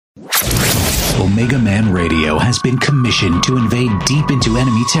Omegaman Radio has been commissioned to invade deep into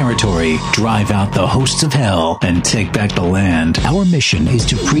enemy territory, drive out the hosts of hell, and take back the land. Our mission is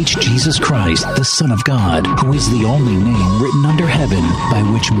to preach Jesus Christ, the Son of God, who is the only name written under heaven by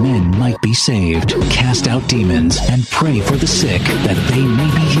which men might be saved, cast out demons, and pray for the sick that they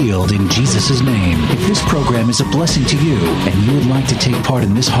may be healed in Jesus' name. If this program is a blessing to you, and you would like to take part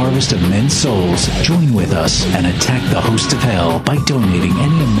in this harvest of men's souls, join with us and attack the hosts of hell by donating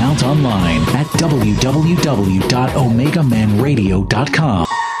any amount online at www.omegamanradio.com.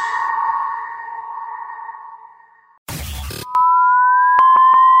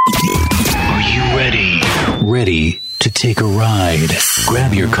 Are you ready? Ready to take a ride?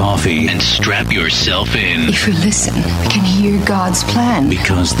 Grab your coffee and strap yourself in. If you listen, we can hear God's plan.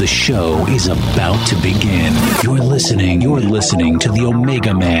 Because the show is about to begin. You're listening to the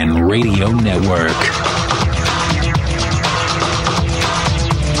Omegaman Radio Network.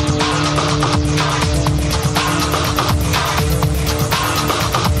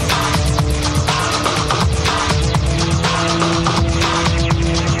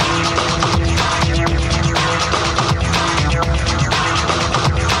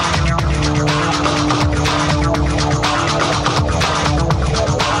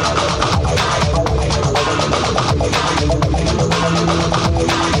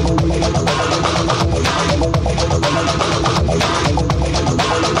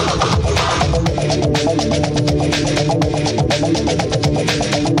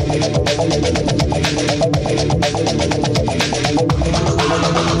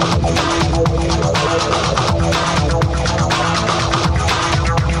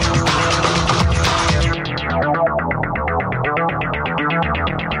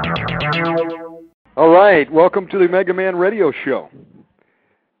 Welcome to the Omegaman Radio Show.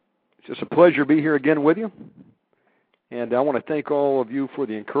 It's just a pleasure to be here again with you. And I want to thank all of you for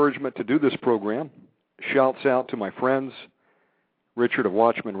the encouragement to do this program. Shouts out to my friends, Richard of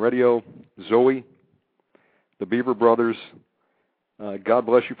Watchman Radio, Zoe, the Beaver Brothers. God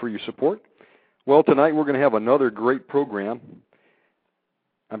bless you for your support. Well, tonight we're going to have another great program.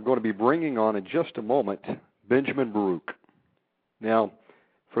 I'm going to be bringing on in just a moment Benjamin Baruch. Now,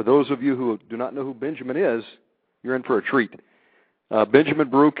 for those of you who do not know who Benjamin is, you're in for a treat. Benjamin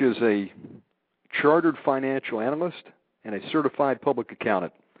Baruch is a chartered financial analyst and a certified public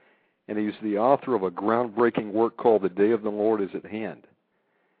accountant, and he's the author of a groundbreaking work called The Day of the Lord is at Hand.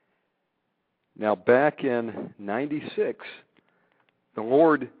 Now, back in 96, the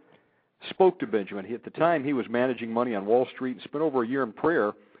Lord spoke to Benjamin. At the time, he was managing money on Wall Street and spent over a year in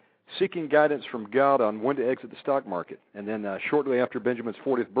prayer, seeking guidance from God on when to exit the stock market. And then shortly after Benjamin's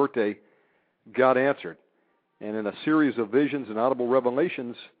 40th birthday, God answered. And in a series of visions and audible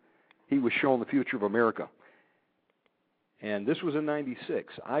revelations, he was shown the future of America. And this was in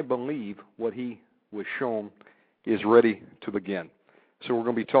 96. I believe what he was shown is ready to begin. So we're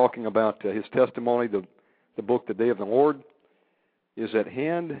going to be talking about his testimony, the book, The Day of the Lord is at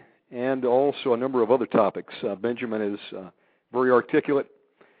Hand, and also a number of other topics. Benjamin is very articulate.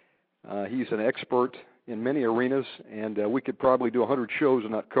 He's an expert in many arenas, and we could probably do 100 shows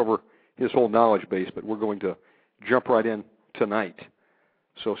and not cover his whole knowledge base, but we're going to jump right in tonight.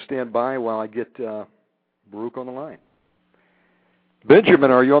 So stand by while I get Baruch on the line.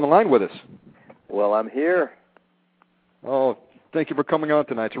 Benjamin, are you on the line with us? Well, I'm here. Oh, thank you for coming on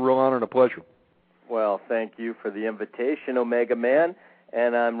tonight. It's a real honor and a pleasure. Well, thank you for the invitation, Omegaman,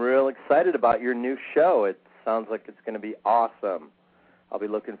 and I'm real excited about your new show. It sounds like it's going to be awesome. I'll be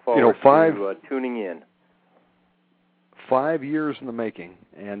looking forward to tuning in. 5 years in the making,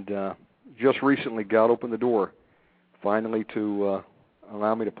 and just recently God opened the door, finally, to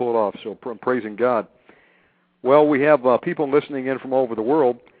allow me to pull it off, so I'm praising God. Well, we have people listening in from all over the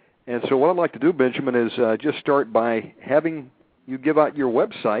world, and so what I'd like to do, Benjamin, is just start by having you give out your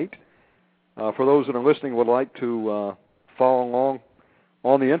website for those that are listening would like to follow along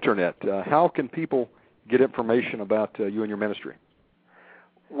on the Internet. How can people get information about you and your ministry?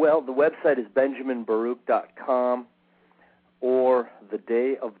 Well, the website is benjaminbaruch.com or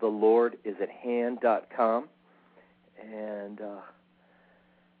thedayoftheLordIsAtHand.com, and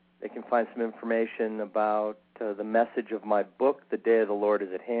they can find some information about the message of my book, The Day of the Lord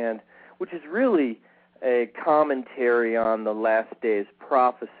is at Hand, which is really a commentary on the last days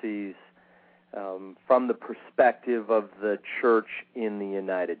prophecies from the perspective of the church in the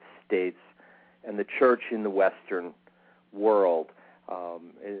United States and the church in the Western world.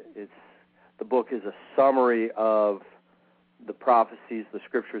 The book is a summary of the prophecies, the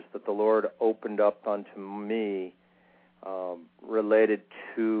scriptures that the Lord opened up unto me related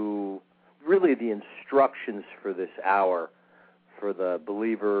to really the instructions for this hour for the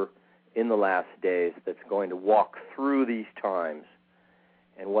believer in the last days that's going to walk through these times,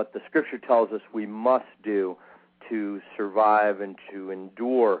 and what the Scripture tells us we must do to survive and to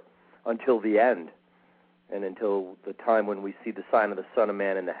endure until the end, and until the time when we see the sign of the Son of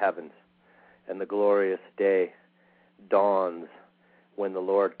Man in the heavens, and the glorious day dawns when the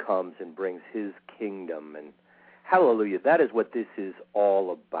Lord comes and brings His kingdom. And hallelujah, that is what this is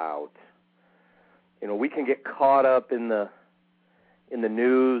all about. You know, we can get caught up in the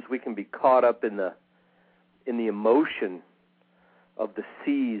news. We can be caught up in the emotion of the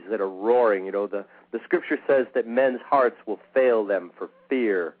seas that are roaring. You know, the Scripture says that men's hearts will fail them for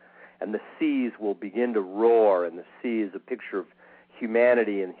fear, and the seas will begin to roar, and the sea is a picture of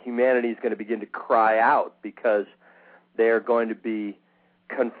humanity, and humanity is going to begin to cry out because they are going to be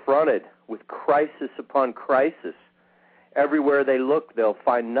confronted with crisis upon crisis. Everywhere they look, they'll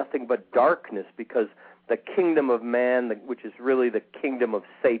find nothing but darkness, because the kingdom of man, which is really the kingdom of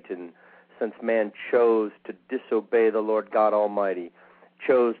Satan, since man chose to disobey the Lord God Almighty,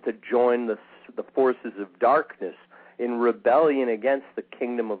 chose to join the forces of darkness in rebellion against the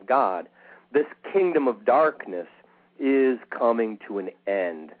kingdom of God. This kingdom of darkness is coming to an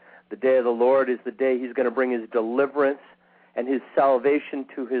end. The day of the Lord is the day He's going to bring His deliverance and His salvation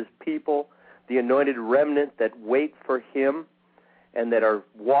to His people, the anointed remnant that wait for Him and that are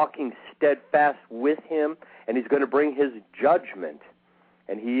walking steadfast with Him, and He's going to bring His judgment,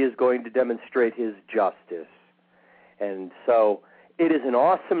 and He is going to demonstrate His justice. And so it is an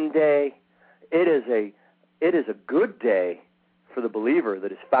awesome day. It is a good day for the believer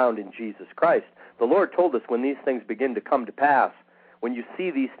that is found in Jesus Christ. The Lord told us when these things begin to come to pass, when you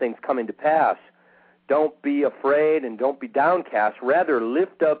see these things coming to pass, don't be afraid and don't be downcast. Rather,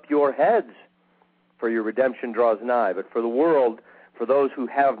 lift up your heads, for your redemption draws nigh. But for the world, for those who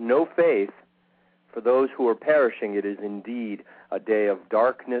have no faith, for those who are perishing, it is indeed a day of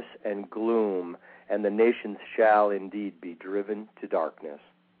darkness and gloom, and the nations shall indeed be driven to darkness.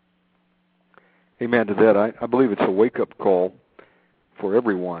 Amen to that. I believe it's a wake-up call for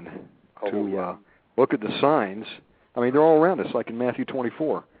everyone to look at the signs. I mean, they're all around us, like in Matthew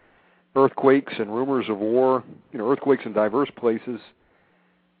 24. Earthquakes and rumors of war, earthquakes in diverse places.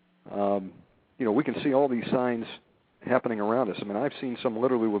 We can see all these signs happening around us. I mean, I've seen some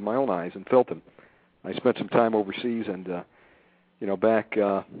literally with my own eyes and felt them. I spent some time overseas, and back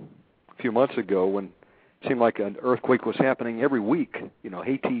a few months ago, when it seemed like an earthquake was happening every week.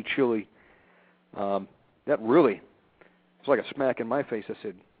 Haiti, Chile. That really was like a smack in my face. I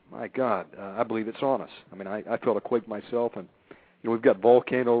said, "My God, I believe it's on us." I mean, I felt a quake myself, and we've got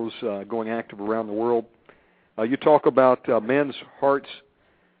volcanoes going active around the world. You talk about men's hearts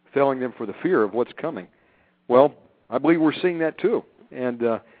failing them for the fear of what's coming. Well, I believe we're seeing that too.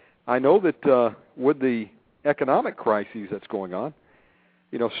 And I know that with the economic crises that's going on,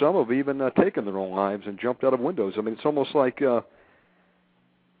 some have even taken their own lives and jumped out of windows. I mean, it's almost like,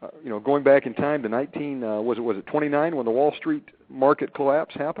 going back in time to 29 when the Wall Street market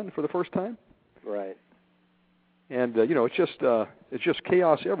collapse happened for the first time? Right. And, it's just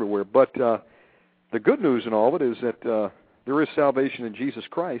chaos everywhere. But the good news in all of it is that there is salvation in Jesus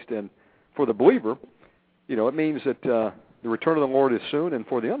Christ. And for the believer, it means that the return of the Lord is soon. And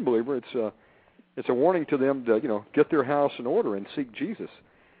for the unbeliever, it's a warning to them to, get their house in order and seek Jesus.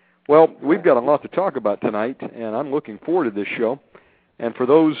 Well, we've got a lot to talk about tonight, and I'm looking forward to this show. And for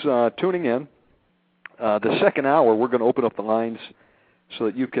those tuning in, the second hour, we're going to open up the lines so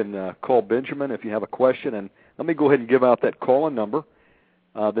that you can call Benjamin if you have a question. And let me go ahead and give out that call-in number.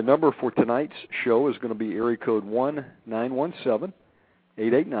 The number for tonight's show is going to be area code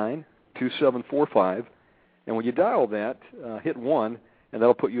 1-917-889-2745. And when you dial that, hit 1, and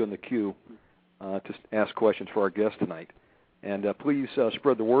that'll put you in the queue to ask questions for our guest tonight. And please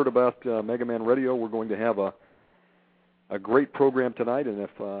spread the word about Omegaman Radio. We're going to have a great program tonight, and if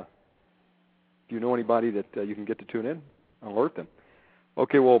you know anybody that you can get to tune in, alert them.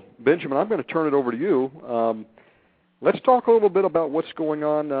 Okay, well, Benjamin, I'm going to turn it over to you. Let's talk a little bit about what's going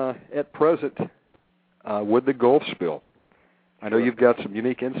on at present with the Gulf spill. I know you've got some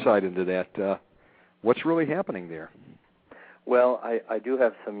unique insight into that. What's really happening there? Well, I do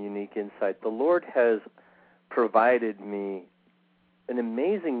have some unique insight. The Lord has provided me an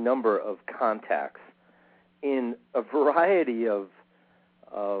amazing number of contacts in a variety of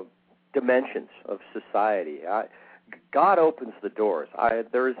dimensions of society. God opens the doors.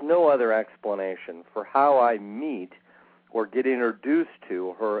 There is no other explanation for how I meet or get introduced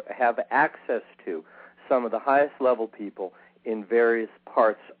to or have access to some of the highest level people in various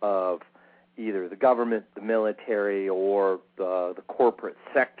parts of either the government, the military, or the corporate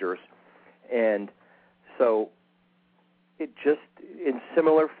sectors. And so it just, in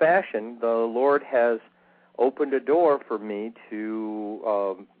similar fashion, the Lord has opened a door for me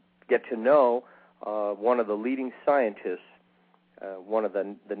to get to know one of the leading scientists, one of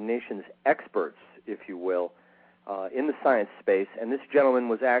the nation's experts, if you will, in the science space. And this gentleman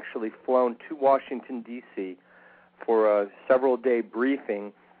was actually flown to Washington, D.C. for a several-day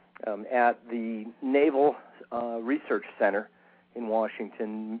briefing at the Naval Research Center in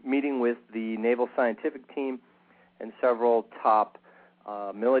Washington, meeting with the Naval Scientific Team and several top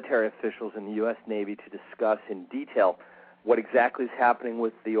military officials in the U.S. Navy to discuss in detail what exactly is happening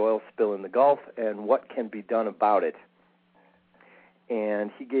with the oil spill in the Gulf and what can be done about it.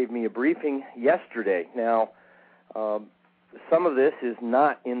 And he gave me a briefing yesterday. Now, some of this is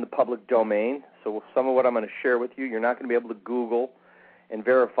not in the public domain, so some of what I'm going to share with you, you're not going to be able to Google and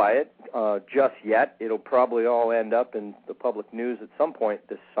verify it just yet. It'll probably all end up in the public news at some point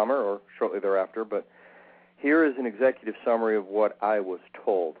this summer or shortly thereafter, but here is an executive summary of what I was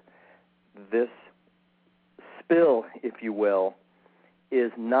told. This spill, if you will,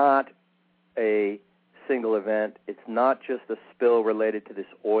 is not a single event. It's not just a spill related to this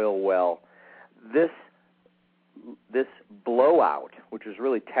oil well. This blowout, which is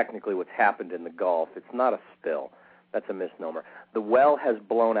really technically what's happened in the Gulf, it's not a spill. That's a misnomer. The well has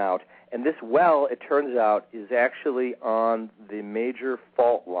blown out, and this well, it turns out, is actually on the major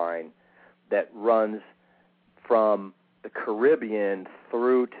fault line that runs from the Caribbean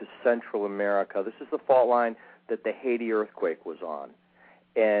through to Central America. This is the fault line that the Haiti earthquake was on.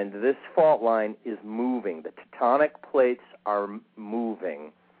 And this fault line is moving. The tectonic plates are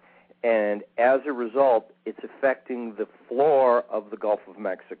moving. And as a result, it's affecting the floor of the Gulf of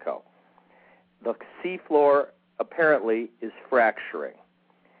Mexico. The seafloor apparently is fracturing.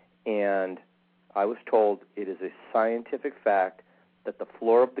 And I was told it is a scientific fact that the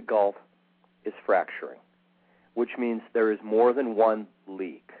floor of the Gulf is fracturing, which means there is more than one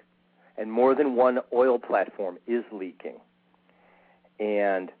leak, and more than one oil platform is leaking.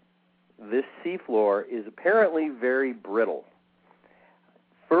 And this seafloor is apparently very brittle.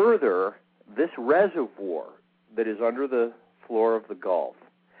 Further, this reservoir that is under the floor of the Gulf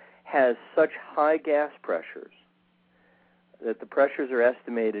has such high gas pressures that the pressures are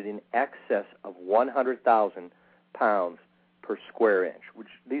estimated in excess of 100,000 pounds per square inch, which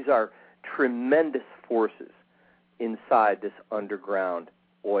these are tremendous forces inside this underground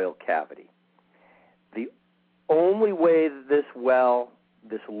oil cavity. The only way that this well,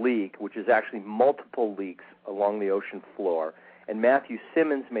 this leak, which is actually multiple leaks along the ocean floor, and Matthew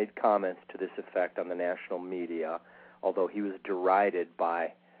Simmons made comments to this effect on the national media, although he was derided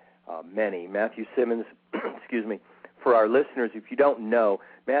by many. Matthew Simmons, excuse me, for our listeners, if you don't know,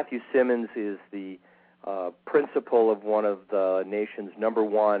 Matthew Simmons is the principal of one of the nation's number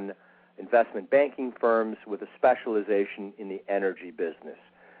one investment banking firms with a specialization in the energy business.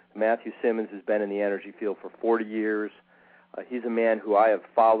 Matthew Simmons has been in the energy field for 40 years. He's a man who I have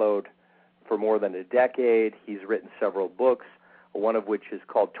followed for more than a decade. He's written several books, one of which is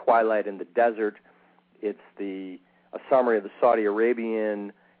called Twilight in the Desert. It's a summary of the Saudi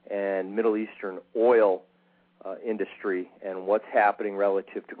Arabian and Middle Eastern oil industry and what's happening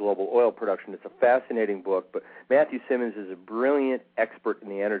relative to global oil production. It's a fascinating book, but Matthew Simmons is a brilliant expert in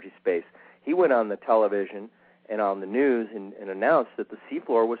the energy space. He went on the television and on the news and announced that the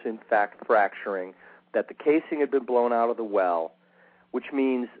seafloor was in fact fracturing, that the casing had been blown out of the well, which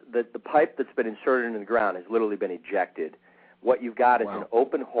means that the pipe that's been inserted into the ground has literally been ejected. What you've got is an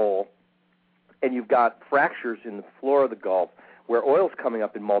open hole, and you've got fractures in the floor of the Gulf where oil's coming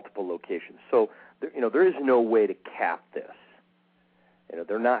up in multiple locations. So, there is no way to cap this.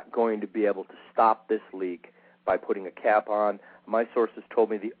 They're not going to be able to stop this leak by putting a cap on. My sources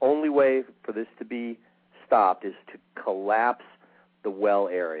told me the only way for this to be stopped is to collapse the well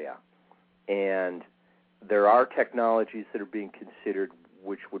area. And there are technologies that are being considered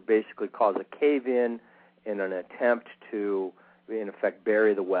which would basically cause a cave-in in an attempt to, in effect,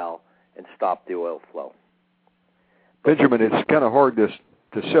 bury the well and stop the oil flow. Benjamin, it's kind of hard to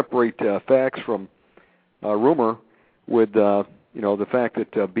separate facts from rumor with, the fact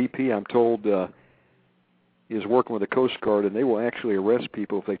that BP, I'm told, is working with the Coast Guard, and they will actually arrest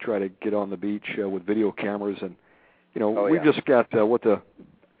people if they try to get on the beach with video cameras. And, we've just got what the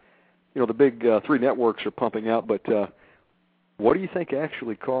big three networks are pumping out, but what do you think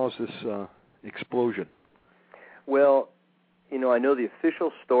actually caused this explosion? Well, I know the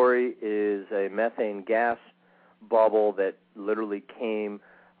official story is a methane gas bubble that literally came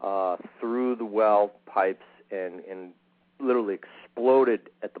through the well pipes and literally exploded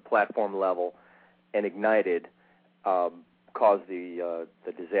at the platform level and ignited, caused the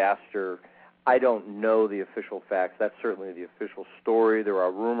disaster. I don't know the official facts. That's certainly the official story. There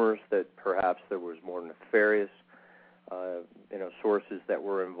are rumors that perhaps there was more nefarious, sources that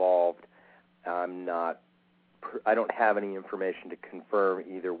were involved. I don't have any information to confirm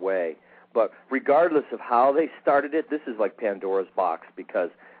either way. But regardless of how they started it, this is like Pandora's box, because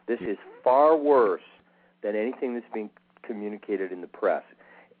this is far worse than anything that's being communicated in the press.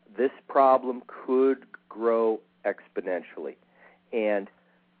 This problem could grow exponentially. And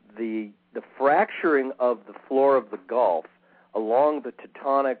the fracturing of the floor of the Gulf along the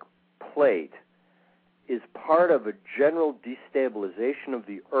tectonic plate is part of a general destabilization of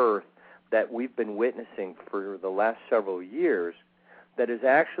the Earth that we've been witnessing for the last several years, that is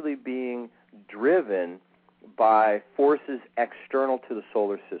actually being driven by forces external to the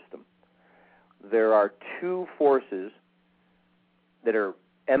solar system. There are two forces that are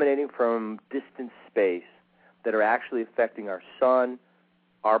emanating from distant space that are actually affecting our sun,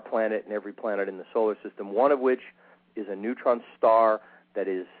 our planet, and every planet in the solar system, one of which is a neutron star that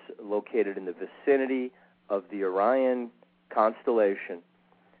is located in the vicinity of the Orion constellation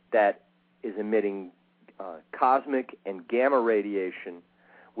that is emitting cosmic and gamma radiation,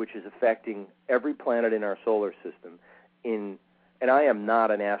 which is affecting every planet in our solar system. And I am not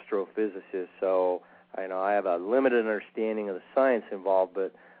an astrophysicist, so I have a limited understanding of the science involved,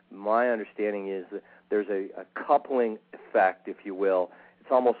 but my understanding is that there's a coupling effect, if you will. It's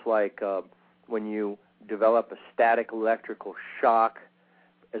almost like when you develop a static electrical shock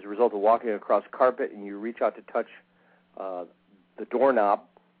as a result of walking across carpet and you reach out to touch the doorknob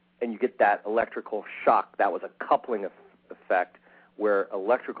and you get that electrical shock. That was a coupling effect where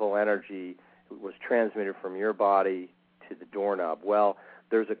electrical energy was transmitted from your body to the doorknob. Well,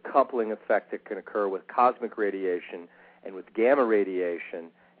 there's a coupling effect that can occur with cosmic radiation and with gamma radiation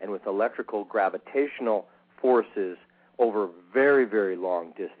and with electrical gravitational forces over very, very long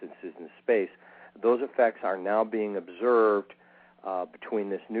distances in space. Those effects are now being observed between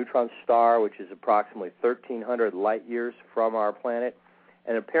this neutron star, which is approximately 1,300 light years from our planet,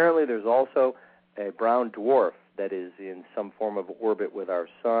 and apparently there's also a brown dwarf that is in some form of orbit with our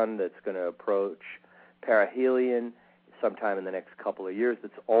sun that's going to approach perihelion sometime in the next couple of years,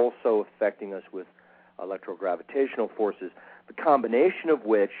 that's also affecting us with electrogravitational forces, the combination of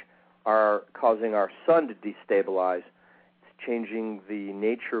which are causing our sun to destabilize. It's changing the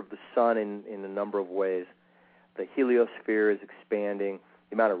nature of the sun in a number of ways. The heliosphere is expanding,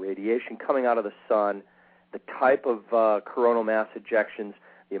 the amount of radiation coming out of the sun, the type of coronal mass ejections,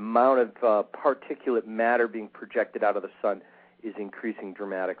 the amount of particulate matter being projected out of the sun is increasing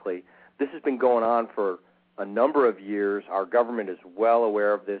dramatically. This has been going on for a number of years. Our government is well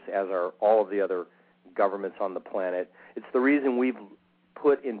aware of this, as are all of the other governments on the planet. It's the reason we've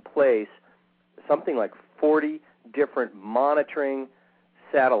put in place something like 40 different monitoring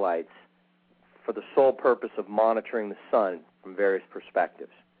satellites for the sole purpose of monitoring the sun from various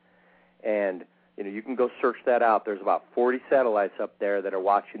perspectives. And you can go search that out. There's about 40 satellites up there that are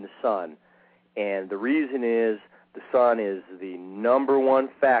watching the sun. And the reason is the sun is the number one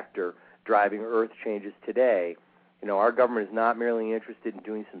factor driving Earth changes today. Our government is not merely interested in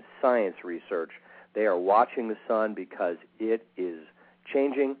doing some science research. They are watching the sun because it is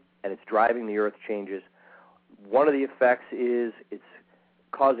changing and it's driving the Earth changes. One of the effects is it's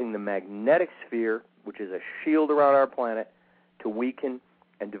causing the magnetic sphere, which is a shield around our planet, to weaken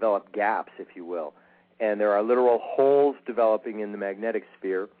and develop gaps, if you will. And there are literal holes developing in the magnetic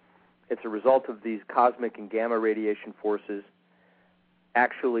sphere. It's a result of these cosmic and gamma radiation forces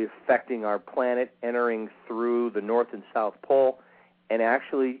actually affecting our planet, entering through the North and South Pole, and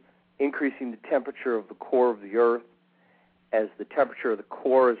actually increasing the temperature of the core of the Earth. As the temperature of the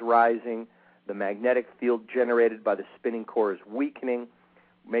core is rising, the magnetic field generated by the spinning core is weakening,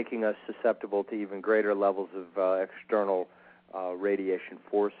 making us susceptible to even greater levels of external radiation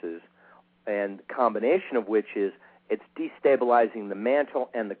forces. And the combination of which is it's destabilizing the mantle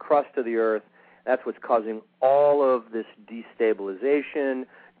and the crust of the Earth. That's what's causing all of this destabilization,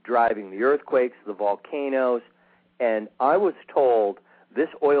 driving the earthquakes, the volcanoes. And I was told this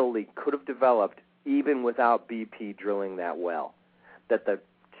oil leak could have developed even without BP drilling that well, that the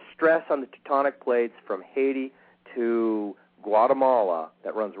stress on the tectonic plates from Haiti to Guatemala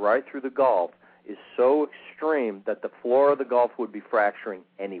that runs right through the Gulf is so extreme that the floor of the Gulf would be fracturing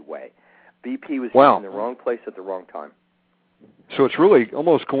anyway. BP was in the wrong place at the wrong time. So it's really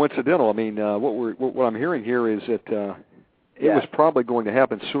almost coincidental. I mean, what I'm hearing here is that it was probably going to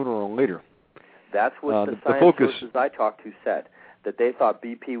happen sooner or later. That's what the science sources I talked to said, that they thought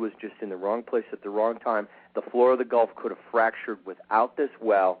BP was just in the wrong place at the wrong time. The floor of the Gulf could have fractured without this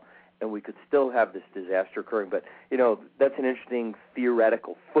well, and we could still have this disaster occurring. But, that's an interesting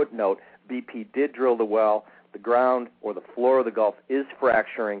theoretical footnote. BP did drill the well. The ground or the floor of the Gulf is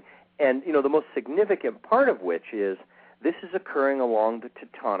fracturing. And, the most significant part of which is this is occurring along the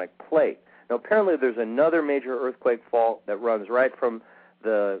tectonic plate. Now, apparently there's another major earthquake fault that runs right from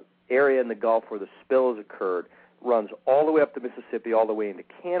the area in the Gulf where the spill has occurred, runs all the way up the Mississippi, all the way into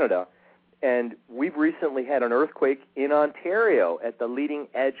Canada. And we've recently had an earthquake in Ontario at the leading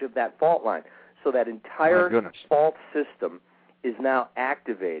edge of that fault line. So that entire fault system is now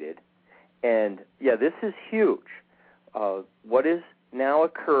activated. And, this is huge. What is now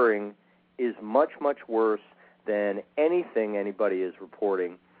occurring is much, much worse than anything anybody is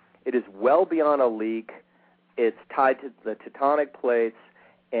reporting. It is well beyond a leak. It's tied to the tectonic plates,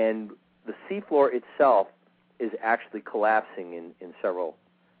 and the seafloor itself is actually collapsing in several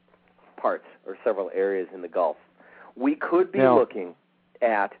parts or several areas in the Gulf. We could be looking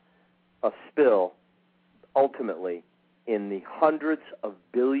at a spill ultimately in the hundreds of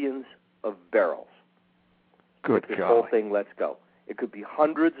billions of barrels. Good if this God. whole thing lets go. It could be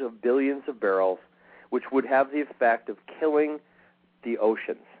hundreds of billions of barrels, which would have the effect of killing the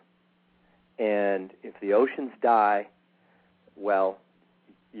oceans. And if the oceans die, well,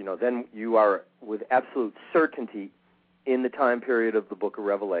 then you are with absolute certainty in the time period of the book of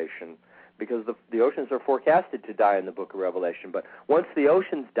Revelation, because the oceans are forecasted to die in the book of Revelation. But once the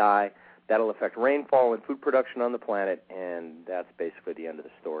oceans die, that'll affect rainfall and food production on the planet, and that's basically the end of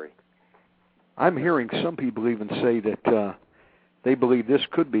the story. I'm hearing some people even say that they believe this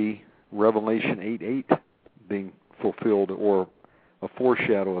could be Revelation 8:8 being fulfilled, or a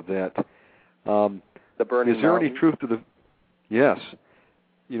foreshadow of that. The burning Is there mountain? any truth to the... Yes.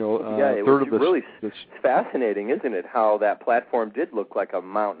 It's fascinating, isn't it, how that platform did look like a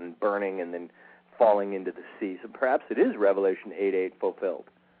mountain burning and then falling into the sea. So perhaps it is Revelation 8:8 fulfilled.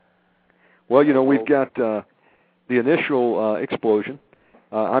 Well, we've got the initial explosion.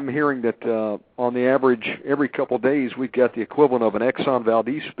 I'm hearing that on the average, every couple of days, we've got the equivalent of an Exxon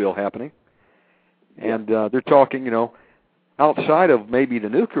Valdez spill happening. And they're talking, outside of maybe the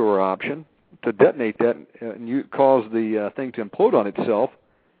nuclear option, to detonate that and cause the thing to implode on itself,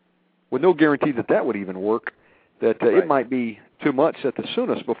 with no guarantee that would even work, that it might be 2 months at the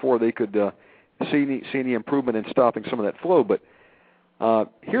soonest before they could see any improvement in stopping some of that flow. But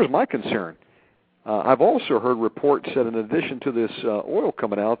here's my concern. I've also heard reports that in addition to this oil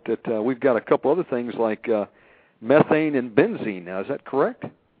coming out, that we've got a couple other things like methane and benzene. Now, is that correct?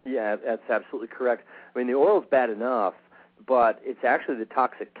 Yeah, that's absolutely correct. I mean, the oil's bad enough, but it's actually the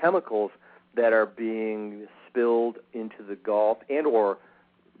toxic chemicals that are being spilled into the Gulf and or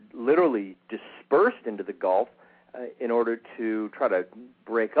literally dispersed into the Gulf in order to try to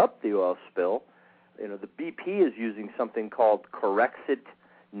break up the oil spill. The BP is using something called Corexit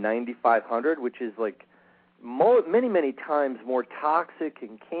 9500, which is like many, many times more toxic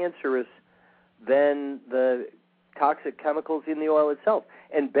and cancerous than the toxic chemicals in the oil itself.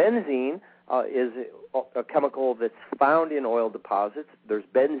 And benzene is a chemical that's found in oil deposits. There's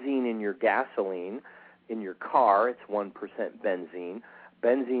benzene in your gasoline. In your car, it's 1% benzene.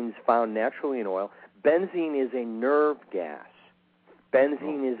 Benzene's found naturally in oil. Benzene is a nerve gas.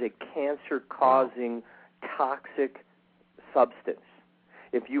 Benzene is a cancer-causing toxic substance.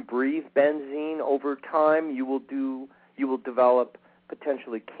 If you breathe benzene over time, you will develop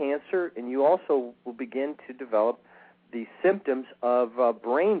potentially cancer, and you also will begin to develop the symptoms of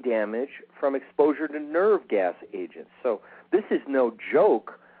brain damage from exposure to nerve gas agents. So this is no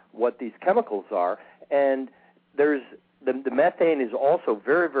joke what these chemicals are, and there's the methane is also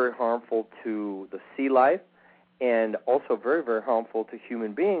very, very harmful to the sea life and also very, very harmful to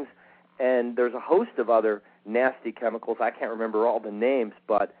human beings. And there's a host of other nasty chemicals. I can't remember all the names,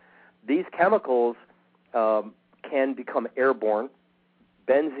 but these chemicals can become airborne.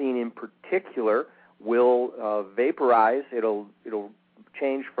 Benzene in particular will vaporize. It'll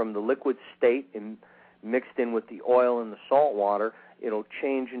change from the liquid state and mixed in with the oil and the salt water. It'll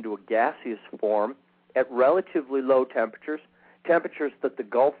change into a gaseous form at relatively low temperatures that the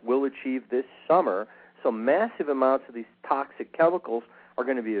Gulf will achieve this summer. So massive amounts of these toxic chemicals are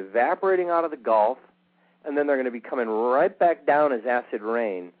going to be evaporating out of the Gulf, and then they're going to be coming right back down as acid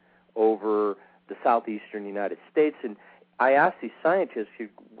rain over the southeastern United States. And I asked these scientists,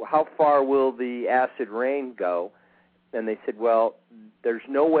 how far will the acid rain go? And they said, well, there's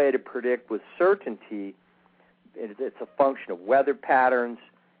no way to predict with certainty. It's a function of weather patterns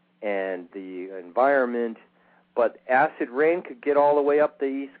and the environment, but acid rain could get all the way up the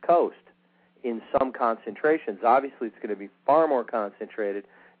East Coast in some concentrations. Obviously, it's going to be far more concentrated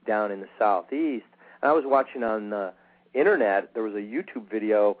down in the southeast. And I was watching on the internet, there was a YouTube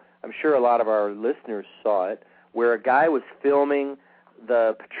video, I'm sure a lot of our listeners saw it, where a guy was filming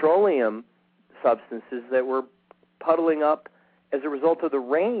the petroleum substances that were puddling up as a result of the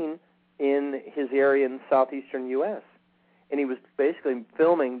rain in his area in the southeastern U.S. And he was basically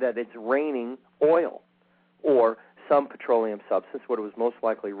filming that it's raining oil or some petroleum substance. What it was most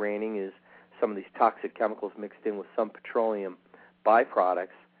likely raining is some of these toxic chemicals mixed in with some petroleum byproducts.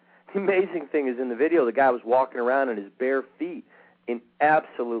 The amazing thing is in the video, the guy was walking around in his bare feet in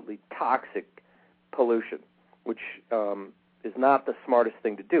absolutely toxic pollution, which is not the smartest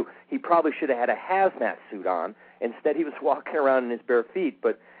thing to do. He probably should have had a hazmat suit on. Instead, he was walking around in his bare feet.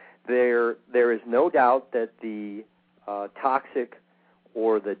 But there is no doubt that the toxic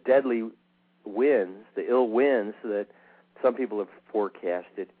or the deadly winds, the ill winds that some people have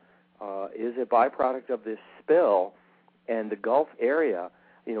forecasted, is a byproduct of this spill. And the Gulf area,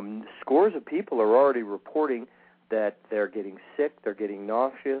 scores of people are already reporting that they're getting sick, they're getting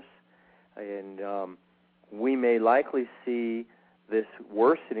nauseous, and we may likely see this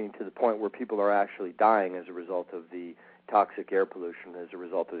worsening to the point where people are actually dying as a result of the toxic air pollution, as a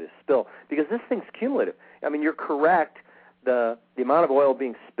result of this spill. Because this thing's cumulative. I mean, you're correct. The amount of oil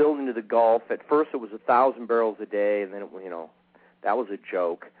being spilled into the Gulf, at first it was 1,000 barrels a day, and then, that was a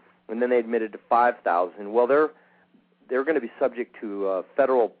joke. And then they admitted to 5,000. Well, they're going to be subject to a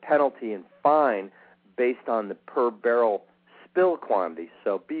federal penalty and fine based on the per barrel spill quantity.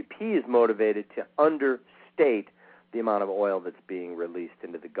 So BP is motivated to understate the amount of oil that's being released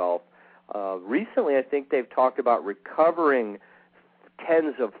into the Gulf. Recently, I think they've talked about recovering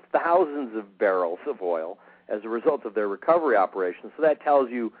tens of thousands of barrels of oil as a result of their recovery operations. So that tells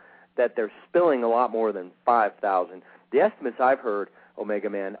you that they're spilling a lot more than 5,000. The estimates I've heard,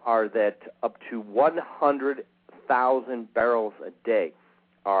 Omegaman, are that up to 100,000 barrels a day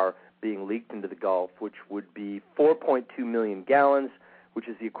are being leaked into the Gulf, which would be 4.2 million gallons, which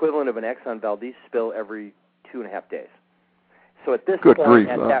is the equivalent of an Exxon Valdez spill every 2.5 days. So at this point,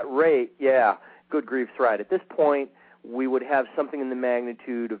 at that rate, good grief's right. At this point, we would have something in the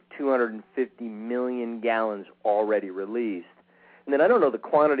magnitude of 250 million gallons already released. And then I don't know the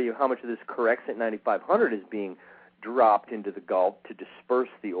quantity of how much of this Corexit 9500 is being dropped into the Gulf to disperse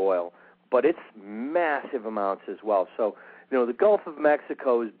the oil, but it's massive amounts as well. So, the Gulf of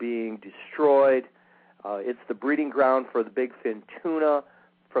Mexico is being destroyed. It's the breeding ground for the big fin tuna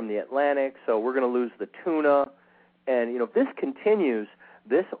from the Atlantic, so we're going to lose the tuna. And, if this continues,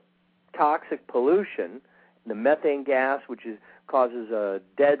 this toxic pollution, the methane gas, which causes a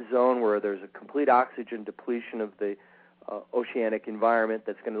dead zone where there's a complete oxygen depletion of the oceanic environment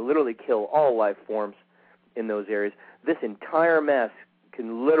that's going to literally kill all life forms in those areas, this entire mess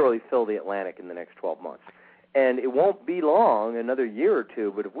can literally fill the Atlantic in the next 12 months. And it won't be long, another year or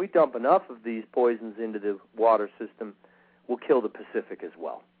two, but if we dump enough of these poisons into the water system, we'll kill the Pacific as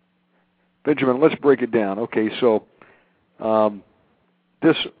well. Benjamin, let's break it down. Okay, so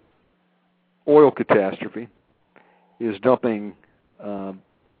this oil catastrophe is dumping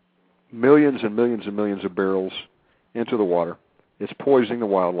millions and millions and millions of barrels into the water. It's poisoning the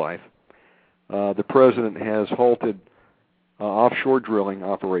wildlife. The president has halted offshore drilling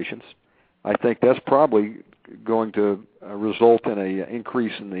operations. I think that's probably going to result in an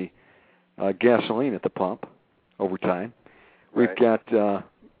increase in the gasoline at the pump over time. Right. We've got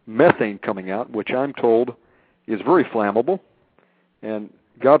methane coming out, which I'm told is very flammable, and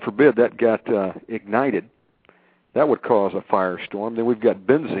God forbid that got ignited. That would cause a firestorm. Then we've got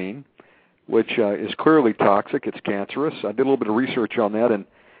benzene, which is clearly toxic. It's cancerous. I did a little bit of research on that, and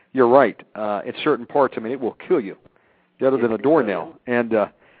you're right. In certain parts, it will kill you, other than a doornail. And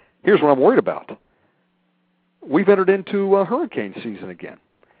here's what I'm worried about. We've entered into hurricane season again.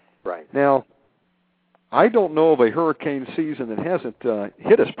 Right. Now, I don't know of a hurricane season that hasn't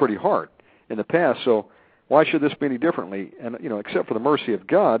hit us pretty hard in the past, so why should this be any differently? And, except for the mercy of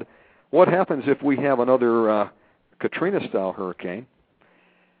God, what happens if we have another Katrina-style hurricane?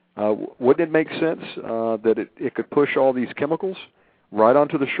 Wouldn't it make sense that it could push all these chemicals right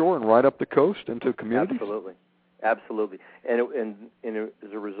onto the shore and right up the coast into communities? Absolutely. And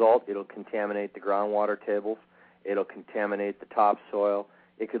as a result, it'll contaminate the groundwater tables. It'll contaminate the topsoil.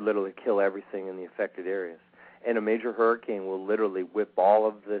 It could literally kill everything in the affected areas. And a major hurricane will literally whip all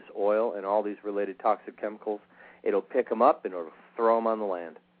of this oil and all these related toxic chemicals. It'll pick them up and it'll throw them on the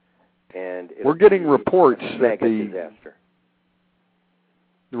land. And we're getting reports that disaster.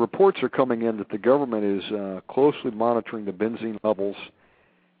 The reports are coming in that the government is closely monitoring the benzene levels,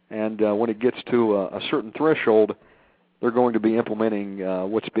 and when it gets to a certain threshold, they're going to be implementing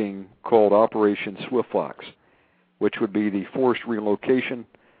what's being called Operation Swift Fox, which would be the forced relocation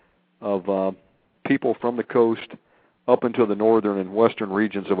of people from the coast up into the northern and western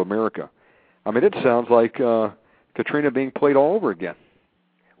regions of America. It sounds like Katrina being played all over again.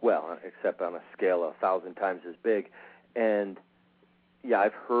 Well, except on a scale 1,000 times as big. And, yeah,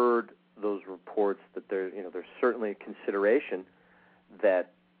 I've heard those reports that there's certainly a consideration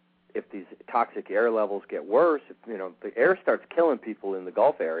that if these toxic air levels get worse, if the air starts killing people in the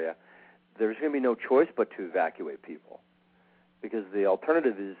Gulf area, there's going to be no choice but to evacuate people, because the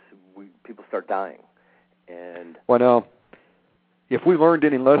alternative is people start dying. And well, now, if we learned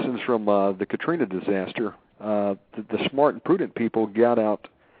any lessons from the Katrina disaster, the smart and prudent people got out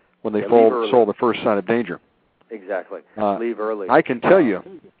when they saw the first sign of danger. Exactly. Leave early. I can tell you,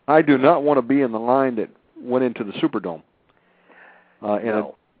 I do not want to be in the line that went into the Superdome.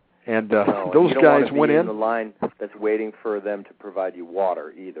 No. Those guys went in the line that's waiting for them to provide you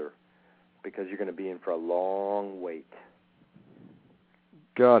water either, because you're going to be in for a long wait.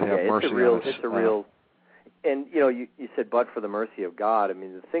 God have mercy on us. It's a real. And you said, but for the mercy of God. I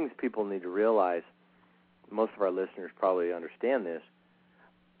mean, the things people need to realize. Most of our listeners probably understand this.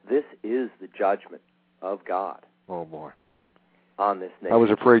 This is the judgment of God. Oh boy. On this nation. I was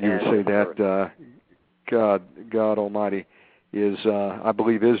afraid you would say that. God Almighty is, I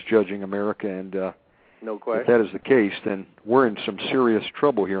believe, is judging America, and no question. If that is the case, then we're in some serious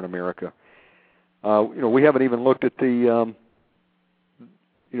trouble here in America. We haven't even looked at the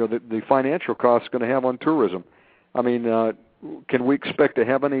financial costs going to have on tourism. I mean, can we expect to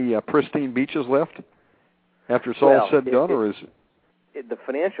have any pristine beaches left after it's all said and done, or is it? The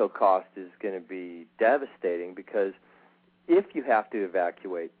financial cost is going to be devastating, because if you have to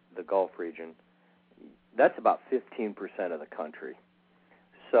evacuate the Gulf region, that's about 15% of the country.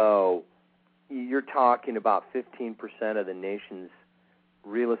 So you're talking about 15% of the nation's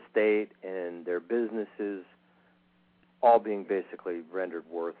real estate and their businesses all being basically rendered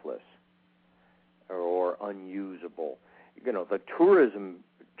worthless or unusable. The tourism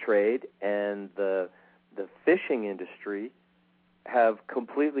trade and the fishing industry have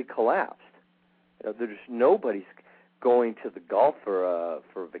completely collapsed. There's nobody's going to the Gulf for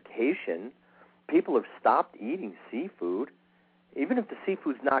vacation. People have stopped eating seafood. Even if the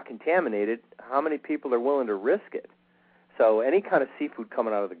seafood's not contaminated, how many people are willing to risk it? So any kind of seafood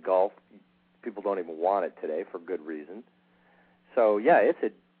coming out of the Gulf, people don't even want it today for good reason. So, yeah, it's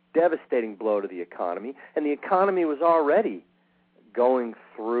a devastating blow to the economy. And the economy was already going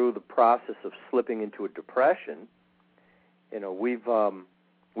through the process of slipping into a depression.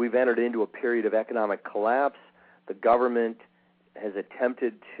 We've entered into a period of economic collapse. The government has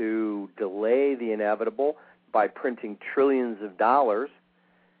attempted to delay the inevitable by printing trillions of dollars,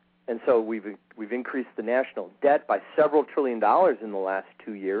 and so we've increased the national debt by several $1 trillion in the last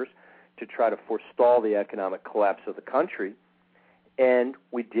 2 years to try to forestall the economic collapse of the country. And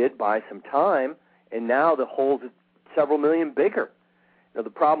we did buy some time, and now the hole's several million bigger. Now, the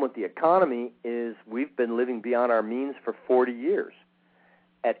problem with the economy is we've been living beyond our means for 40 years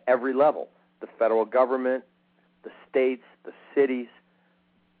at every level. The federal government, the states, the cities,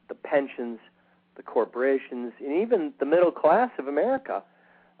 the pensions, the corporations, and even the middle class of America.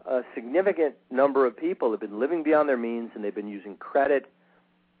 A significant number of people have been living beyond their means, and they've been using credit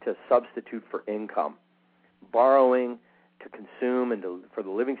to substitute for income, borrowing to consume and for the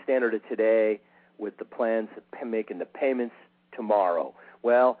living standard of today, with the plans of making the payments tomorrow.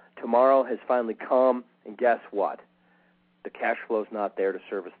 Well, tomorrow has finally come, and guess what? The cash flow's not there to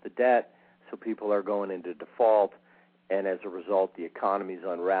service the debt, so people are going into default, and as a result, the economy's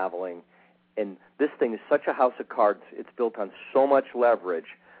unraveling. And this thing is such a house of cards. It's built on so much leverage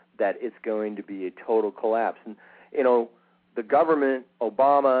that it's going to be a total collapse. And, the government,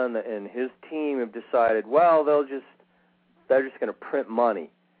 Obama and his team have decided, well, they're just going to print money,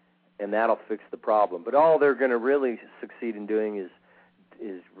 and that'll fix the problem. But all they're going to really succeed in doing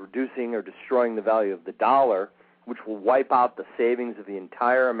is reducing or destroying the value of the dollar, which will wipe out the savings of the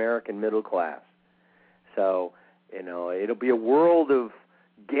entire American middle class. So, it'll be a world of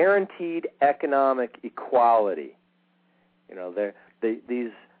guaranteed economic equality.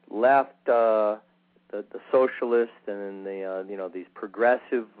 These left, the socialists and these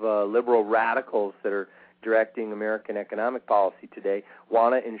progressive liberal radicals that are directing American economic policy today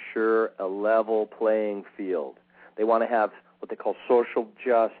want to ensure a level playing field. They want to have what they call social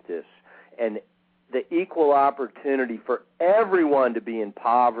justice and the equal opportunity for everyone to be in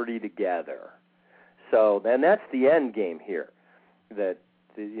poverty together. So then that's the end game here, that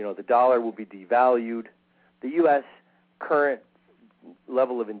the dollar will be devalued. The U.S. current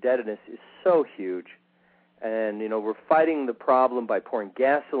level of indebtedness is so huge, and we're fighting the problem by pouring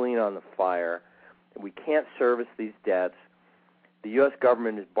gasoline on the fire. We can't service these debts. The U.S.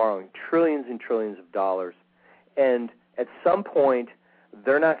 government is borrowing trillions and trillions of dollars, and at some point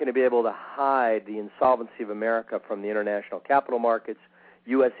they're not going to be able to hide the insolvency of America from the international capital markets.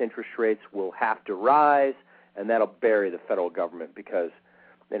 U.S. interest rates will have to rise, and that'll bury the federal government because,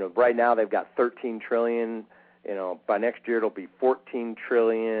 right now they've got $13 trillion. By next year it'll be $14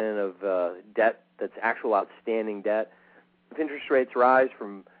 trillion of debt that's actual outstanding debt. If interest rates rise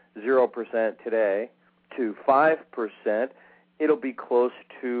from 0% today to 5%, it'll be close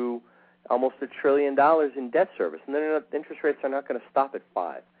to almost $1 trillion in debt service. And then interest rates are not going to stop at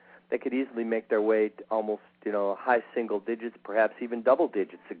 5. They could easily make their way to almost, high single digits, perhaps even double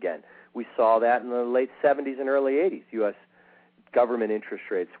digits again. We saw that in the late 70s and early 80s. U.S. government interest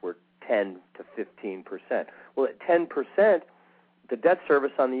rates were 10 to 15%. Well, at 10%, the debt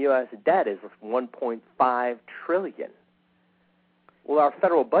service on the U.S. debt is $1.5 trillion. Well, our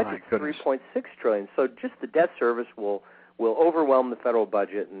federal budget is $3.6 trillion. So just the debt service will overwhelm the federal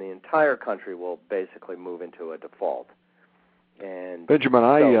budget, and the entire country will basically move into a default. And Benjamin, we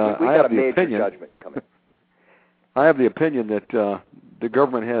I got have a the major opinion. judgment coming. I have the opinion that the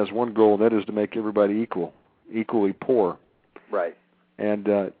government has one goal, and that is to make everybody equally poor. Right. And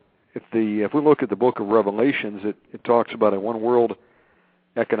if we look at the book of Revelations, it talks about a one world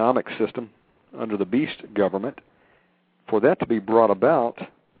economic system under the beast government. For that to be brought about,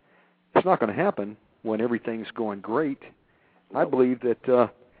 it's not going to happen when everything's going great. I believe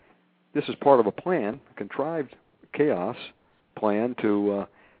that this is part of a plan, a contrived chaos plan to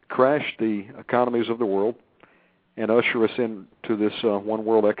crash the economies of the world and usher us into this one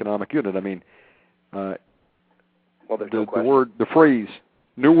world economic unit. I mean, well, there's no question. the phrase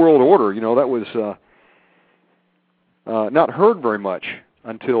New World Order, that was not heard very much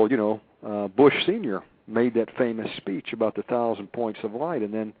until, Bush Sr. made that famous speech about the 1,000 points of light,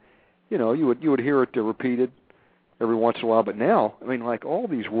 and then, you would hear it repeated every once in a while. But now, I mean, like all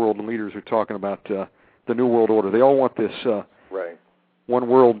these world leaders are talking about the New World Order. They all want this right. one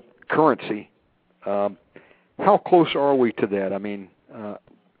world currency. How close are we to that? I mean,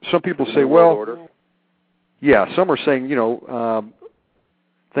 some people say, well, yeah, some are saying,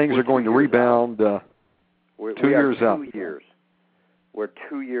 things are going to rebound 2 years out. 2 years. We're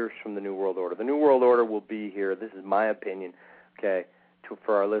 2 years from the New World Order. The New World Order will be here. This is my opinion. Okay,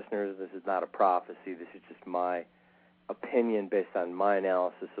 for our listeners, this is not a prophecy. This is just my opinion based on my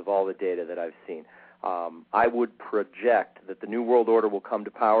analysis of all the data that I've seen. I would project that the New World Order will come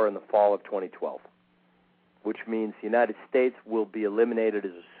to power in the fall of 2012, which means the United States will be eliminated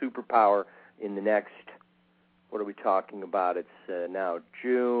as a superpower in the next, what are we talking about? It's now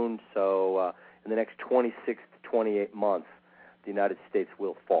June, so in the next 26 to 28 months, the United States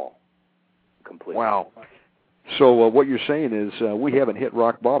will fall completely. Wow. So what you're saying is we haven't hit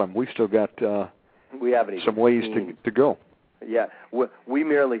rock bottom. We've still got some ways to go. Yeah, we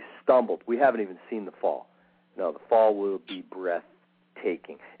merely stumbled. We haven't even seen the fall. No, the fall will be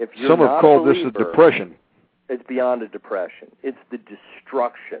breathtaking. If you're Some have called this a depression. It's beyond a depression. It's the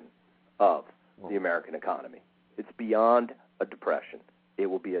destruction of the American economy. It's beyond a depression. It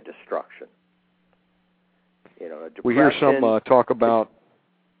will be a destruction. We hear some talk about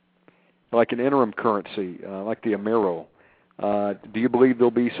like an interim currency, like the Amero. Do you believe there'll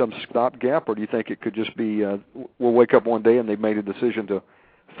be some stopgap, or do you think it could just be we'll wake up one day and they've made a decision to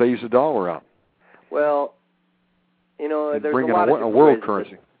phase the dollar out? Well, there's bring a lot in of a world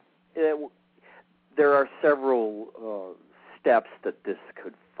currency. There are several steps that this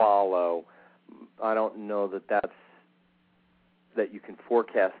could follow. I don't know that you can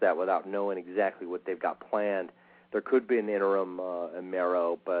forecast that without knowing exactly what they've got planned. There could be an interim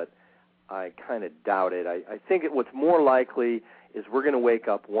Amero, but I kind of doubt it. I think what's more likely is we're going to wake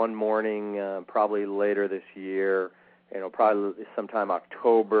up one morning, probably later this year, probably sometime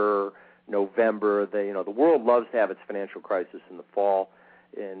October, November. The world loves to have its financial crisis in the fall.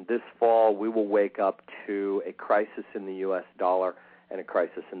 And this fall, we will wake up to a crisis in the U.S. dollar and a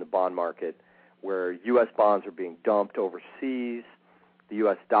crisis in the bond market, where U.S. bonds are being dumped overseas, the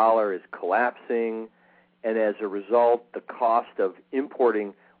U.S. dollar is collapsing, and as a result, the cost of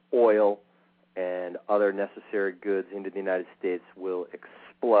importing oil and other necessary goods into the United States will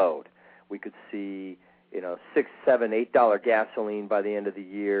explode. We could see, $6, $7, $8 gasoline by the end of the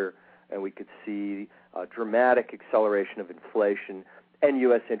year, and we could see a dramatic acceleration of inflation, and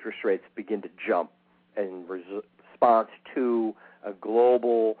U.S. interest rates begin to jump in response to a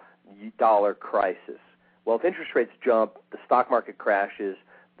global dollar crisis. Well, if interest rates jump, the stock market crashes,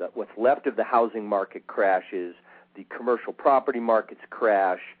 what's left of the housing market crashes, the commercial property markets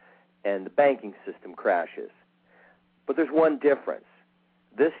crash, and the banking system crashes. But there's one difference.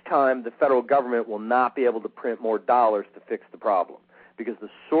 This time, the federal government will not be able to print more dollars to fix the problem, because the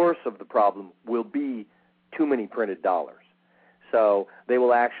source of the problem will be too many printed dollars. So they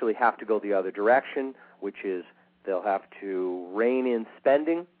will actually have to go the other direction, which is They'll have to rein in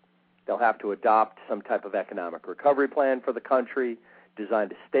spending. They'll have to adopt some type of economic recovery plan for the country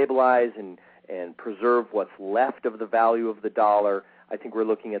designed to stabilize and preserve what's left of the value of the dollar. I think we're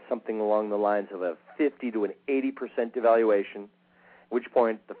looking at something along the lines of a 50 to an 80% devaluation, at which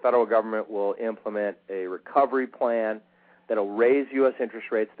point the federal government will implement a recovery plan that will raise U.S. interest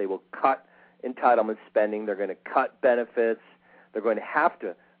rates. They will cut entitlement spending. They're going to cut benefits. They're going to have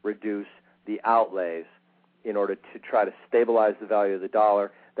to reduce the outlays in order to try to stabilize the value of the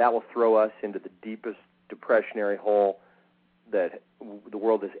dollar. That will throw us into the deepest depressionary hole that the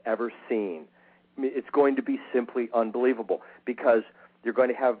world has ever seen. It's going to be simply unbelievable because you're going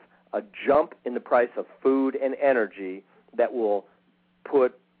to have a jump in the price of food and energy that will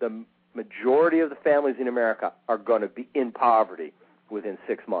put the majority of the families in America are going to be in poverty within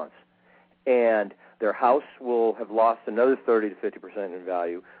 6 months. And their house will have lost another 30 to 50% in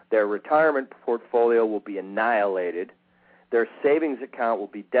value. Their retirement portfolio will be annihilated. Their savings account will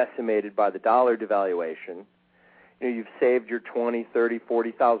be decimated by the dollar devaluation. You know, you've saved your $20,000, $30,000,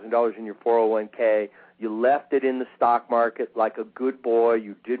 $40,000 in your 401k. You left it in the stock market like a good boy.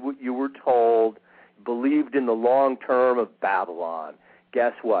 You did what you were told. Believed in the long term of Babylon.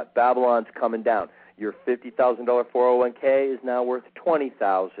 Guess what? Babylon's coming down. Your $50,000 401k is now worth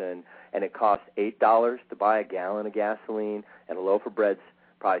 $20,000, and it costs $8 to buy a gallon of gasoline, and a loaf of bread's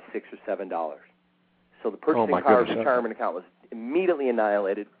probably $6 or $7. So the purchasing power of the retirement account was immediately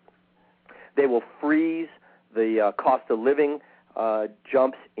annihilated. They will freeze the cost of living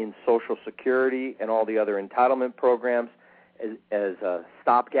jumps in Social Security and all the other entitlement programs as a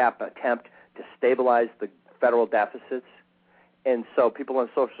stopgap attempt to stabilize the federal deficits. And so people on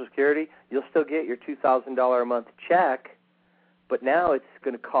Social Security, you'll still get your $2,000 a month check, but now it's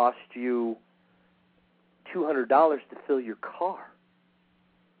going to cost you $200 to fill your car.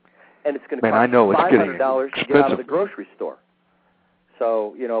 And it's going to cost you $500 to get out of the grocery store.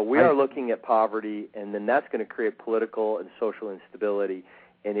 So, you know, we are looking at poverty, and then that's going to create political and social instability,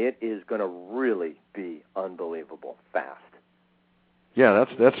 and it is going to really be unbelievable fast. Yeah,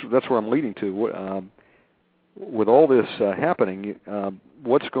 that's where I'm leading to. With all this happening,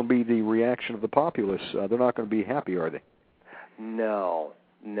 what's going to be the reaction of the populace? They're not going to be happy, are they? No.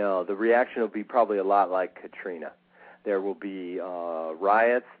 The reaction will be probably a lot like Katrina. There will be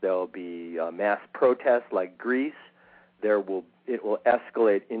riots. There will be mass protests like Greece. It will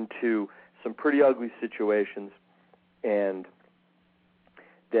escalate into some pretty ugly situations, and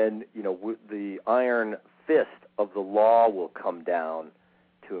then, you know, the iron fist of the law will come down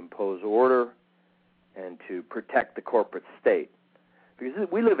to impose order and to protect the corporate state, because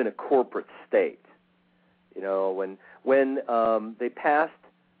we live in a corporate state. You know, when they passed,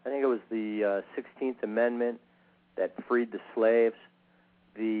 I think it was the 16th Amendment that freed the slaves,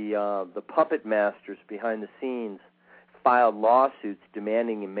 the puppet masters behind the scenes filed lawsuits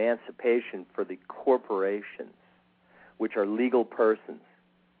demanding emancipation for the corporations, which are legal persons,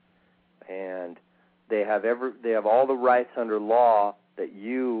 and they have all the rights under law that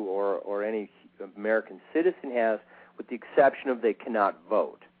you or any American citizen has, with the exception of they cannot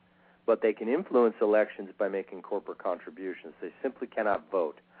vote, but they can influence elections by making corporate contributions. They simply cannot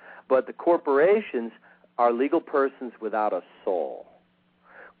vote. But the corporations are legal persons without a soul.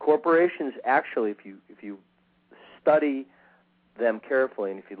 Corporations actually, if you study them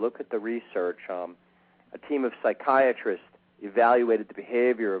carefully, and if you look at the research, a team of psychiatrists evaluated the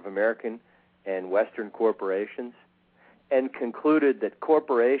behavior of American and Western corporations and concluded that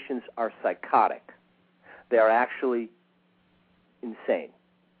corporations are psychotic. They are actually insane.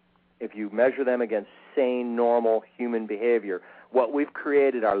 If you measure them against sane, normal human behavior, what we've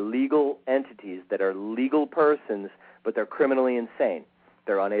created are legal entities that are legal persons, but they're criminally insane.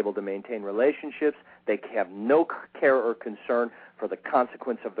 They're unable to maintain relationships. They have no care or concern for the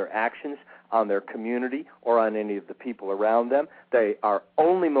consequence of their actions on their community or on any of the people around them. They are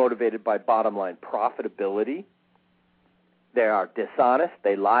only motivated by bottom-line profitability. They are dishonest.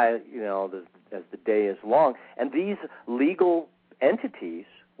 They lie, you know, as the day is long. And these legal entities,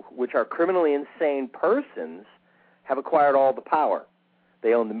 which are criminally insane persons, have acquired all the power.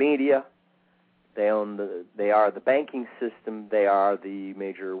 They own the media. They are the banking system. They are the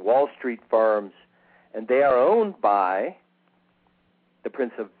major Wall Street firms, and they are owned by the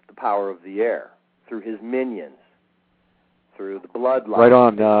Prince of the Power of the Air through his minions, through the bloodline. Right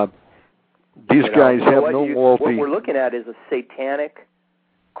on. These guys have no loyalty. What we're looking at is a satanic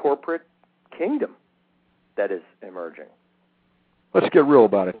corporate kingdom that is emerging. Let's get real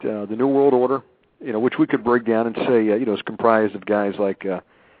about it. The New World Order, you know, which we could break down and say, you know, is comprised of guys like, you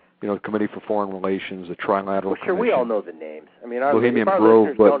know, the Committee for Foreign Relations, the Trilateral Commission. We all know the names. I mean, our Bohemian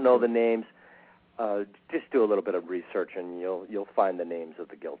listeners Grove, don't know the names. Just do a little bit of research, and you'll find the names of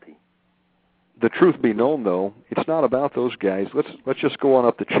the guilty. The truth be known, though, it's not about those guys. Let's just go on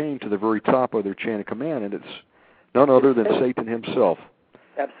up the chain to the very top of their chain of command, and it's none other than Satan himself.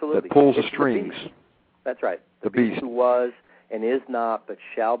 Absolutely. That pulls the strings. The That's right. The beast who was and is not, but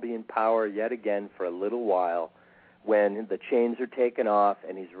shall be in power yet again for a little while, when the chains are taken off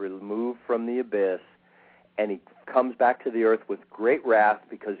and he's removed from the abyss, and he comes back to the earth with great wrath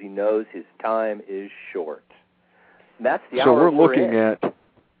because he knows his time is short. And that's the so hour we're looking at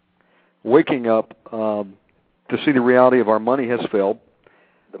waking up to see the reality of our money has failed.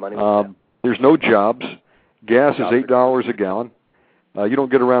 The money has failed. There's no jobs. Gas is $8 a gallon. You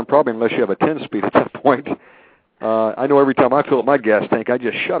don't get around probably unless you have a 10-speed at that point. I know every time I fill up my gas tank, I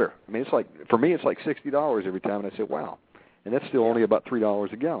just shudder. I mean, it's like, for me, it's like $60 every time, and I say, wow. And that's still only about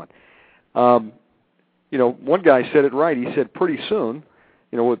 $3 a gallon. One guy said it right. He said pretty soon,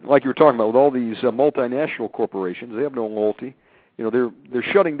 like you were talking about, with all these multinational corporations, they have no loyalty. They're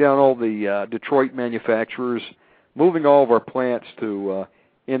shutting down all the Detroit manufacturers, moving all of our plants to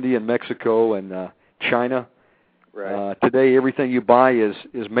India and Mexico and China. Right. Today, everything you buy is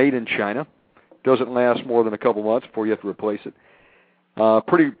made in China. Doesn't last more than a couple months before you have to replace it.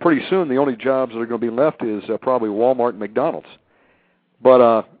 Pretty soon, the only jobs that are going to be left is probably Walmart and McDonald's.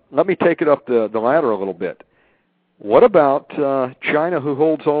 But let me take it up the ladder a little bit. What about China, who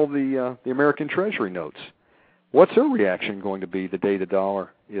holds all the American Treasury notes? What's their reaction going to be the day the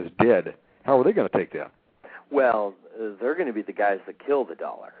dollar is dead? How are they going to take that? Well, they're going to be the guys that kill the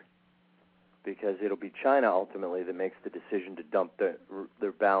dollar, because it'll be China ultimately that makes the decision to dump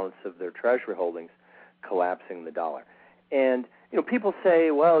their balance of their treasury holdings, collapsing the dollar. And people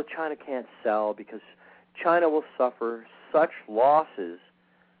say, well, China can't sell because China will suffer such losses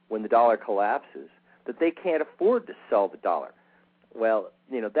when the dollar collapses that they can't afford to sell the dollar. Well,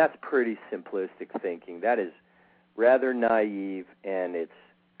 that's pretty simplistic thinking. That is rather naive, and it's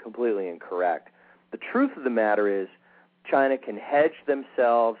completely incorrect. The truth of the matter is China can hedge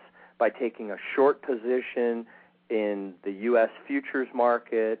themselves by taking a short position in the U.S. futures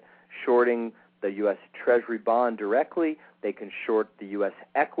market, shorting the U.S. Treasury bond directly. They can short the U.S.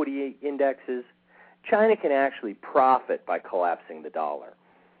 equity indexes. China can actually profit by collapsing the dollar.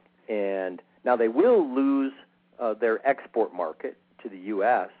 And now they will lose their export market to the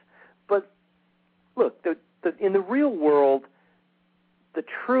U.S., but look, in the real world, the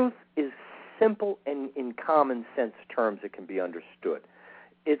truth is simple and in common sense terms it can be understood.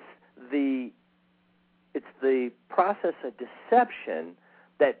 It's the process of deception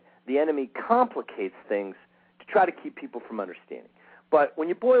that the enemy complicates things to try to keep people from understanding. But when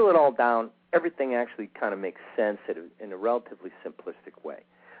you boil it all down, everything actually kind of makes sense in a relatively simplistic way.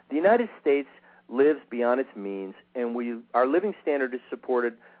 The United States lives beyond its means, and our living standard is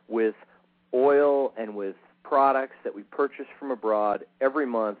supported with oil and with products that we purchase from abroad every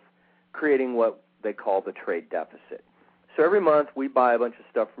month, creating what they call the trade deficit. So every month we buy a bunch of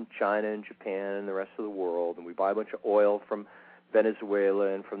stuff from China and Japan and the rest of the world, and we buy a bunch of oil from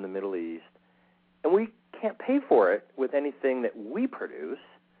Venezuela and from the Middle East, and we can't pay for it with anything that we produce,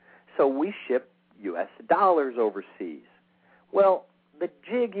 so we ship U.S. dollars overseas. Well, the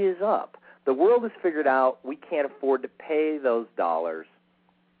jig is up. The world has figured out we can't afford to pay those dollars.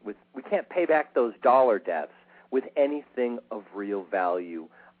 We can't pay back those dollar debts with anything of real value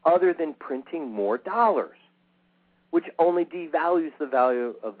other than printing more dollars, which only devalues the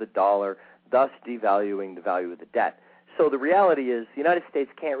value of the dollar, thus devaluing the value of the debt. So the reality is the United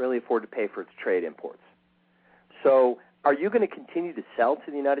States can't really afford to pay for its trade imports. So are you going to continue to sell to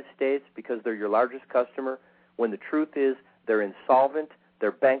the United States because they're your largest customer when the truth is they're insolvent,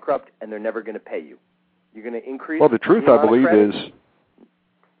 they're bankrupt, and they're never going to pay you? You're going to increase? Well, the truth, I believe, is,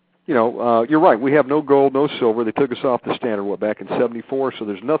 you're right. We have no gold, no silver. They took us off the standard, back in 74, so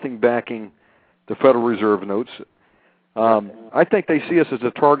there's nothing backing the Federal Reserve notes. I think they see us as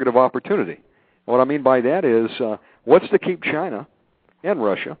a target of opportunity. What I mean by that is, what's to keep China and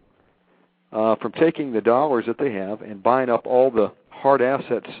Russia from taking the dollars that they have and buying up all the hard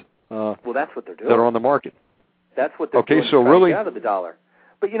assets well, that's what they're doing. that are on the market? That's what they're doing, so really, out of the dollar.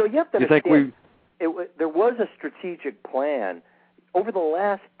 But, you have to understand, there was a strategic plan. Over the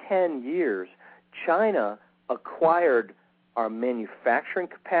last 10 years, China acquired our manufacturing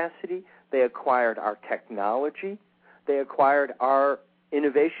capacity. They acquired our technology. They acquired our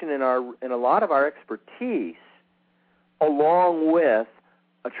innovation and a lot of our expertise, along with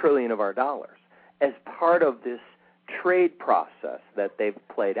 $1 trillion of our dollars, as part of this trade process that they've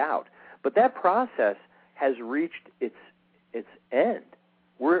played out. But that process has reached its end.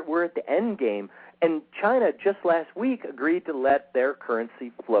 We're at the end game. And China just last week agreed to let their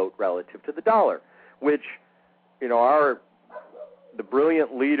currency float relative to the dollar, which, you know, the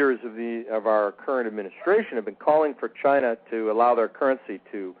brilliant leaders of our current administration have been calling for China to allow their currency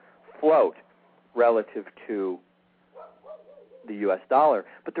to float relative to the U.S. dollar.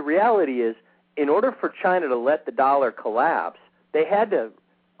 But the reality is, in order for China to let the dollar collapse, they had to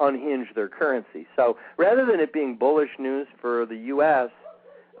unhinge their currency. So rather than it being bullish news for the U.S.,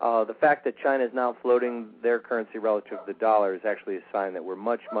 the fact that China is now floating their currency relative to the dollar is actually a sign that we're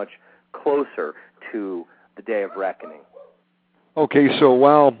much, much closer to the day of reckoning. Okay, so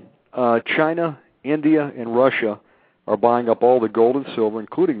while China, India, and Russia are buying up all the gold and silver,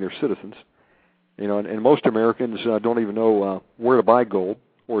 including their citizens, you know, and most Americans don't even know where to buy gold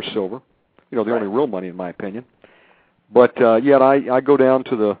or silver. You know, the only real money, in my opinion. But yet I go down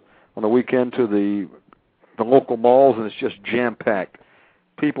to on the weekend to the local malls, and it's just jam-packed.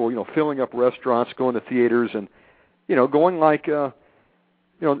 People, you know, filling up restaurants, going to theaters, and, you know, going like, you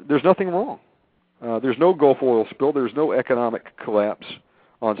know, there's nothing wrong. There's no Gulf oil spill. There's no economic collapse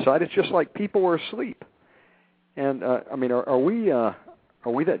on site. It's just like people are asleep. And, I mean, are we that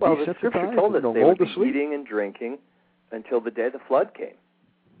desensitized? Well, the Scripture told us they would be eating and drinking until the day the flood came.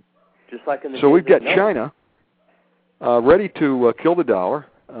 Just like in the So we've got Noah. China ready to kill the dollar.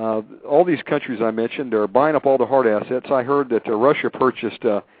 All these countries I mentioned are buying up all the hard assets. I heard that Russia purchased,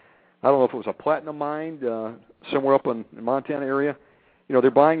 I don't know if it was a platinum mine somewhere up in the Montana area. You know,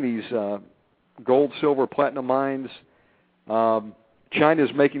 they're buying these gold, silver, platinum mines. China is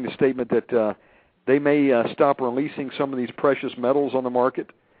making the statement that they may stop releasing some of these precious metals on the market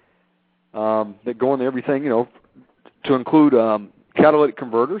that go into everything, you know, to include catalytic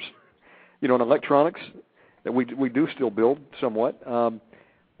converters, you know, and electronics that we do still build somewhat.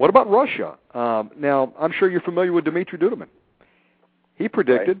 What about Russia? Now, I'm sure you're familiar with Dmitry Duduman. He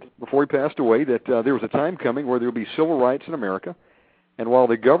predicted, before he passed away, that there was a time coming where there would be civil rights in America, and while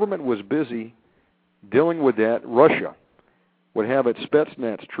the government was busy dealing with that, Russia would have its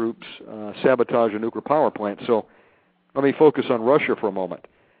Spetsnaz troops sabotage a nuclear power plant. So let me focus on Russia for a moment.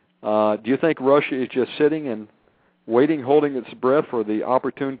 Do you think Russia is just sitting and waiting, holding its breath for the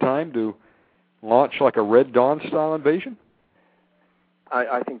opportune time to launch like a Red Dawn-style invasion?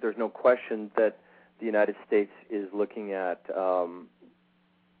 I think there's no question that the United States is looking at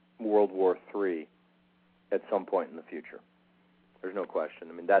World War III at some point in the future. There's no question.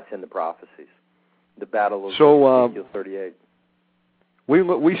 I mean, that's in the prophecies. The Battle of Ezekiel 38.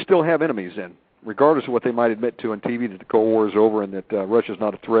 We still have enemies then, regardless of what they might admit to on TV that the Cold War is over and that Russia's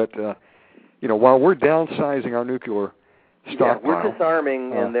not a threat. You know, while we're downsizing our nuclear stockpile, we're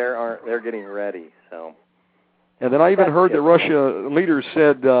disarming, and they're getting ready. So. And then I even heard that Russia leaders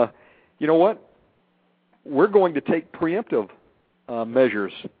said, you know what, we're going to take preemptive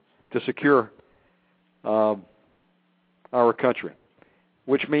measures to secure our country,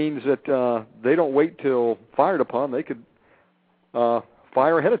 which means that they don't wait till fired upon. They could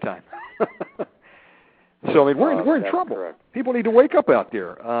fire ahead of time. So, I mean, we're in trouble. Correct. People need to wake up out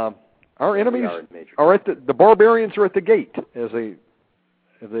there. Our enemies are at the barbarians are at the gate, as they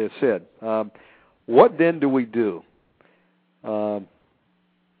have said. What then do we do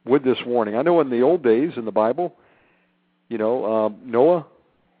with this warning? I know in the old days in the Bible, you know, Noah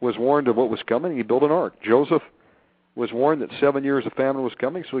was warned of what was coming. He built an ark. Joseph was warned that 7 years of famine was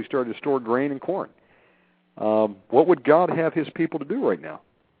coming, so he started to store grain and corn. What would God have his people to do right now?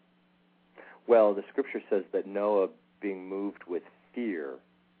 Well, the Scripture says that Noah, being moved with fear,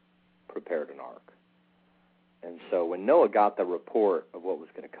 prepared an ark. And so when Noah got the report of what was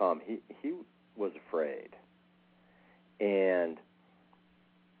going to come, he was afraid. And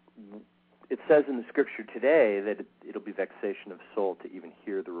it says in the Scripture today that it'll be vexation of soul to even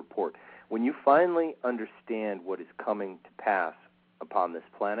hear the report. When you finally understand what is coming to pass upon this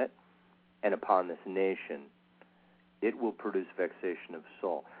planet and upon this nation, it will produce vexation of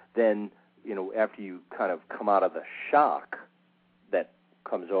soul. Then, you know, after you kind of come out of the shock that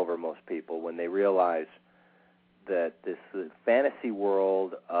comes over most people when they realize that this fantasy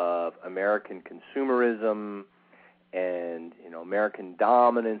world of American consumerism and, you know, American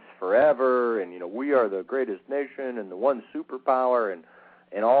dominance forever, and, you know, we are the greatest nation and the one superpower,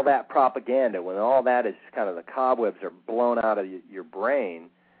 and all that propaganda, when all that is kind of the cobwebs are blown out of your brain,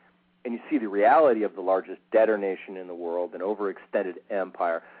 and you see the reality of the largest debtor nation in the world, an overextended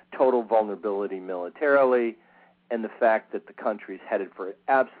empire, total vulnerability militarily, and the fact that the country is headed for an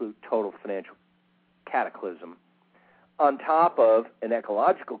absolute total financial cataclysm, on top of an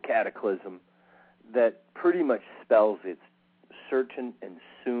ecological cataclysm that pretty much spells its certain and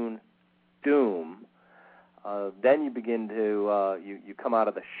soon doom, then you begin to, you come out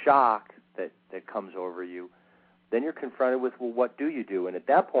of the shock that comes over you, then you're confronted with, well, what do you do? And at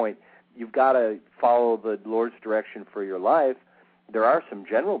that point, you've got to follow the Lord's direction for your life. There are some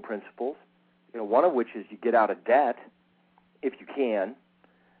general principles, one of which is you get out of debt if you can.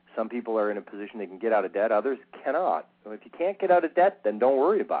 Some people are in a position they can get out of debt. Others cannot. So if you can't get out of debt, then don't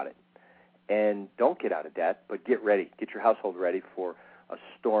worry about it. And don't get out of debt, but get ready. Get your household ready for a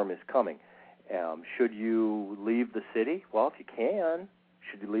storm is coming. Should you leave the city? Well, if you can.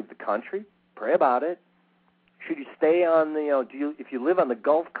 Should you leave the country? Pray about it. Should you stay on the, if you live on the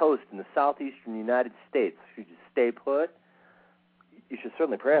Gulf Coast in the southeastern United States, should you stay put? You should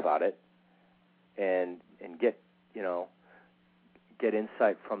certainly pray about it and get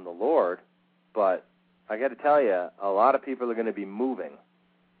insight from the Lord. But I got to tell you, a lot of people are going to be moving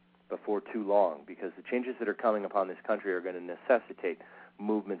before too long, because the changes that are coming upon this country are going to necessitate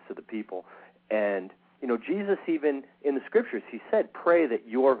movements of the people. And, Jesus, even in the Scriptures, he said, pray that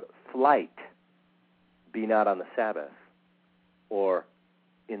your flight be not on the Sabbath or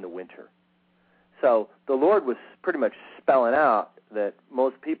in the winter. So the Lord was pretty much spelling out that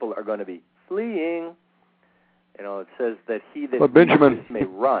most people are going to be fleeing. It says that he that Benjamin, may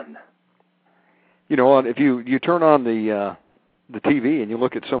run. If you turn on the TV and you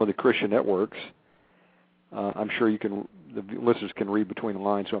look at some of the Christian networks, I'm sure the listeners can read between the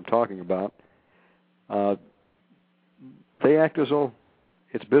lines who I'm talking about. They act as though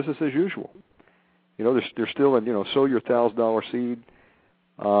it's business as usual. They're still in, sow your $1,000 seed.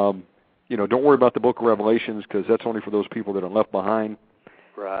 Don't worry about the book of Revelations, because that's only for those people that are left behind.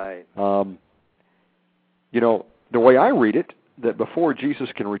 Right. The way I read it, that before Jesus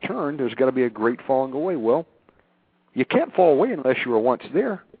can return, there's got to be a great falling away. Well, you can't fall away unless you were once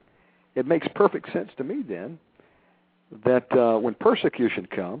there. It makes perfect sense to me then that when persecution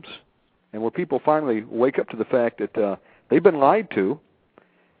comes and when people finally wake up to the fact that they've been lied to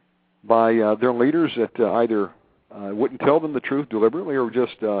by their leaders that either wouldn't tell them the truth deliberately or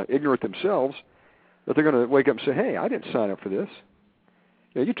just ignorant themselves, that they're going to wake up and say, hey, I didn't sign up for this.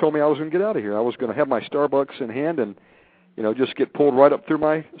 You told me I was going to get out of here. I was going to have my Starbucks in hand and, just get pulled right up through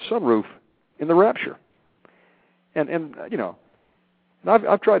my sunroof in the rapture. And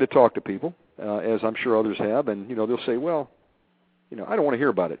I've tried to talk to people, as I'm sure others have, and, they'll say, well, I don't want to hear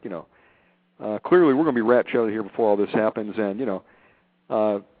about it. Clearly we're going to be raptured out of here before all this happens, and,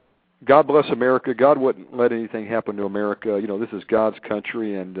 God bless America. God wouldn't let anything happen to America. This is God's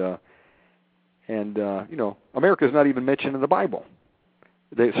country, and America is not even mentioned in the Bible.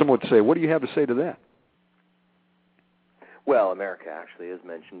 Someone would say, what do you have to say to that? Well, America actually is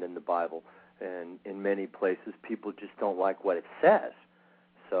mentioned in the Bible, and in many places people just don't like what it says,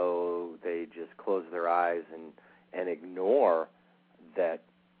 so they just close their eyes and ignore that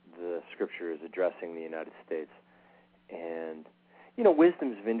the Scripture is addressing the United States. And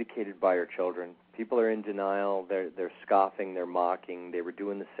wisdom is vindicated by her children. People are in denial. They're scoffing. They're mocking. They were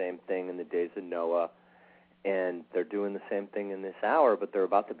doing the same thing in the days of Noah, and they're doing the same thing in this hour, but they're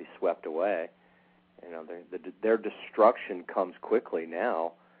about to be swept away. Their destruction comes quickly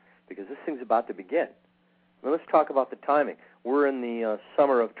now because this thing's about to begin. Now, let's talk about the timing. We're in the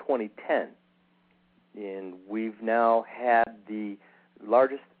summer of 2010, and we've now had the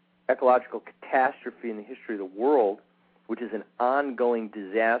largest ecological catastrophe in the history of the world, which is an ongoing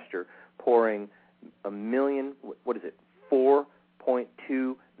disaster, pouring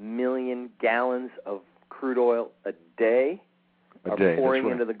 4.2 million gallons of crude oil a day pouring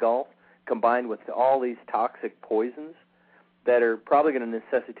into the Gulf, combined with all these toxic poisons that are probably going to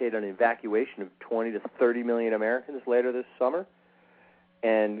necessitate an evacuation of 20 to 30 million Americans later this summer,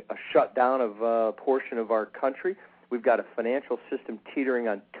 and a shutdown of a portion of our country. We've got a financial system teetering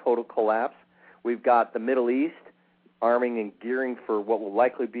on total collapse. We've got the Middle East arming and gearing for what will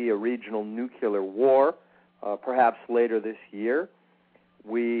likely be a regional nuclear war, perhaps later this year.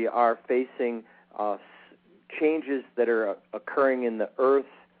 We are facing changes that are occurring in the Earth's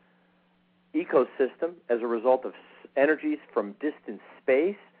ecosystem as a result of energies from distant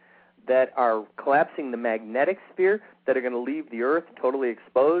space that are collapsing the magnetic sphere, that are going to leave the Earth totally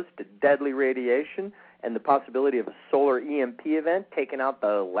exposed to deadly radiation and the possibility of a solar EMP event taking out the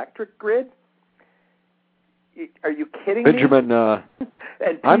electric grid. Are you kidding Benjamin, me?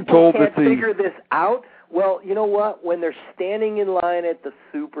 And I'm told can't that figure this out? Well, you know what? When they're standing in line at the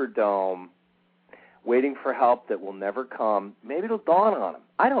Superdome waiting for help that will never come, maybe it'll dawn on them.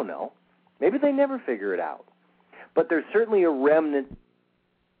 I don't know. Maybe they never figure it out. But there's certainly a remnant.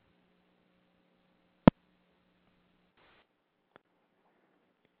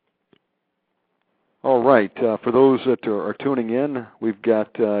 All right. For those that are tuning in, we've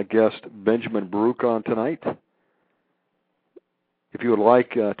got guest Benjamin Baruch on tonight. If you would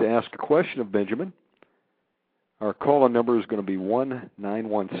like to ask a question of Benjamin, our call-in number is going to be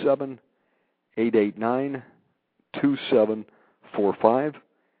 1-917-889-2745.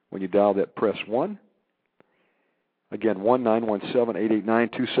 When you dial that, press 1. Again,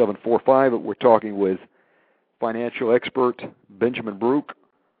 1-917-889-2745. We're talking with financial expert Benjamin Baruch,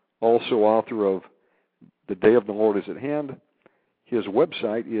 also author of The Day of the Lord is at Hand. His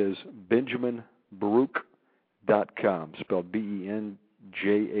website is benjaminbaruch.com, spelled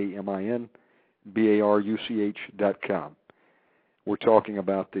BenjaminBaruch.com. We're talking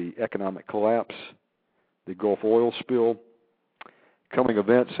about the economic collapse, the Gulf oil spill, coming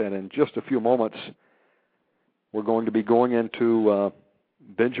events, and in just a few moments, we're going to be going into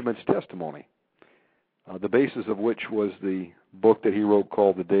Benjamin's testimony, the basis of which was the book that he wrote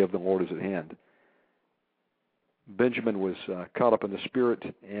called The Day of the Lord is at Hand. Benjamin was caught up in the Spirit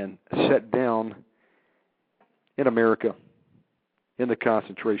and set down in America in the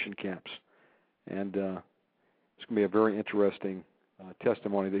concentration camps. And it's going to be a very interesting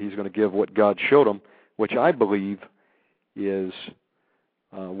testimony that he's going to give what God showed him, which I believe is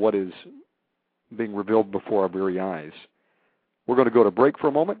what is being revealed before our very eyes. We're going to go to break for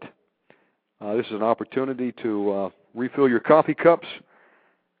a moment. This is an opportunity to refill your coffee cups,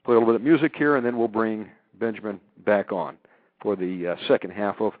 play a little bit of music here, and then we'll bring Benjamin back on for the second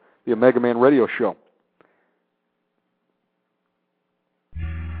half of the Omegaman radio show.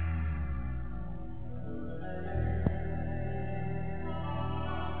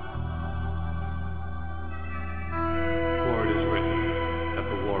 For it is written that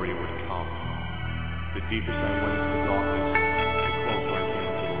the warrior would come. The deepest I went into the darkness, the closer I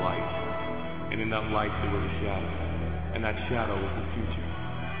came to the light. And in that light there was a shadow, and that shadow was the future.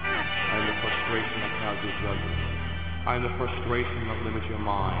 I am the frustration that clouds your judgment. I am the frustration that limits your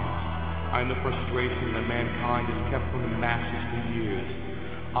mind. I am the frustration that mankind has kept from the masses for years.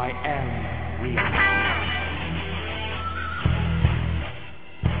 I am real.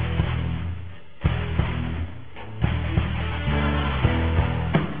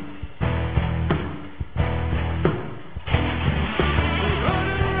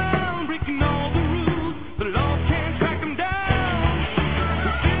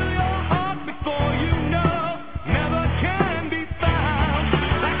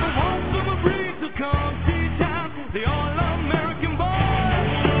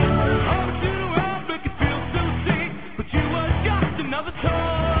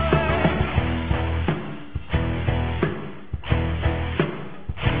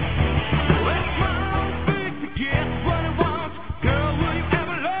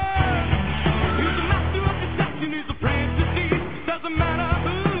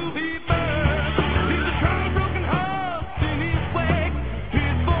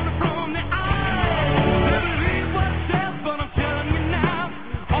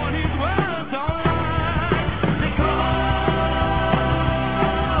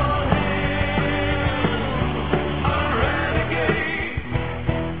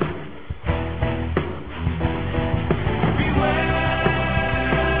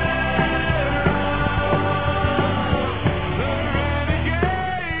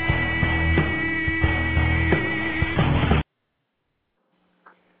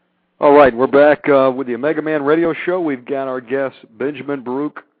 All right, we're back with the Omegaman radio show. We've got our guest, Benjamin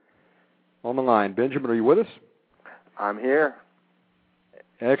Baruch, on the line. Benjamin, are you with us? I'm here.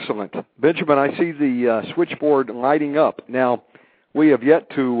 Excellent. Benjamin, I see the switchboard lighting up. Now, we have yet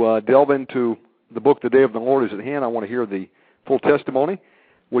to delve into the book, The Day of the Lord is at Hand. I want to hear the full testimony.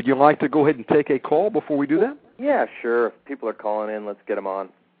 Would you like to go ahead and take a call before we do that? Yeah, sure. If people are calling in, let's get them on.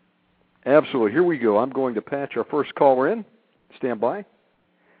 Absolutely. Here we go. I'm going to patch our first caller in. Stand by.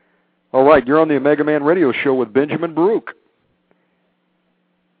 All right, you're on the Omegaman radio show with Benjamin Baruch.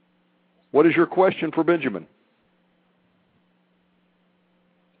 What is your question for Benjamin?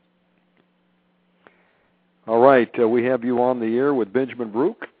 All right, we have you on the air with Benjamin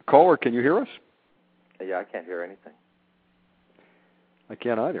Baruch. Caller, can you hear us? Yeah, I can't hear anything. I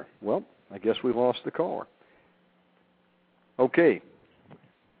can't either. Well, I guess we lost the caller. Okay.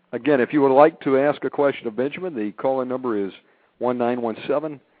 Again, if you would like to ask a question of Benjamin, the call-in number is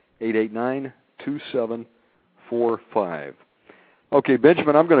 1-917-889-2745. Okay,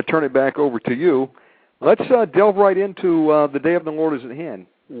 Benjamin, I'm going to turn it back over to you. Let's delve right into The Day of the Lord is at Hand.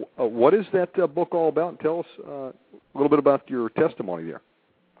 What is that book all about? Tell us a little bit about your testimony there.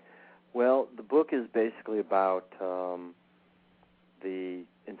 Well, the book is basically about the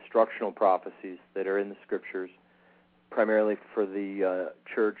instructional prophecies that are in the Scriptures, primarily for the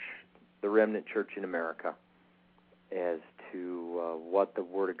church, the remnant church in America, as to what the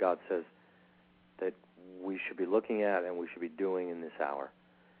Word of God says, that we should be looking at and we should be doing in this hour.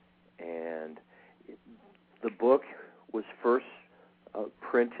 And the book was first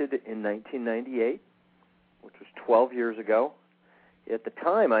printed in 1998, which was 12 years ago. At the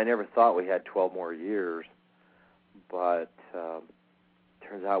time, I never thought we had 12 more years, but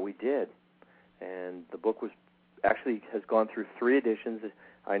turns out we did. And the book has gone through 3 editions.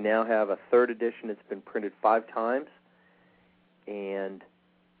 I now have a 3rd edition. It's been printed 5 times, and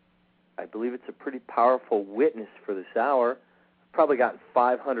I believe it's a pretty powerful witness for this hour. I've probably gotten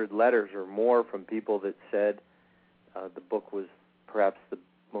 500 letters or more from people that said the book was perhaps the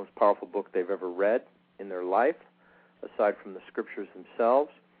most powerful book they've ever read in their life, aside from the scriptures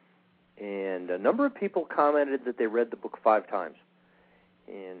themselves. And a number of people commented that they read the book 5 times.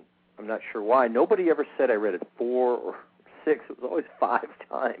 And I'm not sure why. Nobody ever said I read it 4 or 6. It was always 5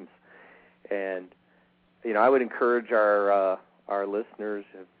 times. And, I would encourage our listeners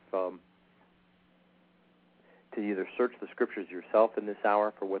to either search the scriptures yourself in this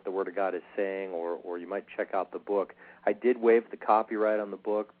hour for what the Word of God is saying, or you might check out the book. I did waive the copyright on the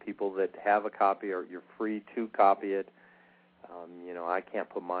book. People that have a copy, you're free to copy it. I can't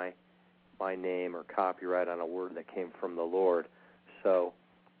put my name or copyright on a word that came from the Lord. So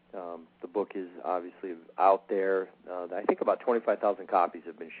the book is obviously out there. I think about 25,000 copies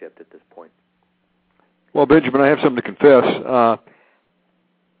have been shipped at this point. Well, Benjamin, I have something to confess.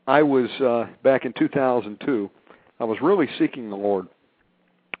 I was, back in 2002, I was really seeking the Lord.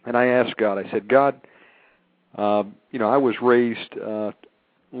 And I asked God, I said, God, I was raised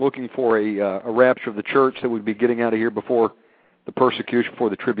looking for a rapture of the church that would be getting out of here before the persecution, before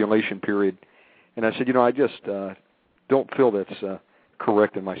the tribulation period. And I said, I just don't feel that's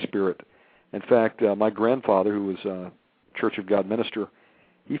correct in my spirit. In fact, my grandfather, who was a Church of God minister,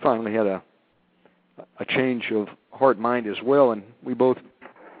 he finally had a change of heart and mind as well, and we both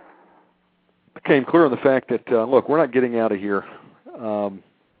became clear on the fact that, look, we're not getting out of here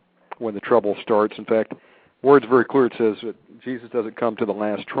when the trouble starts. In fact, word's very clear. It says that Jesus doesn't come to the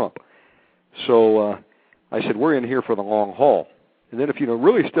last trump. So I said, we're in here for the long haul. And then if you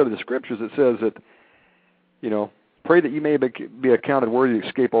really study the scriptures, it says that, pray that you may be accounted worthy to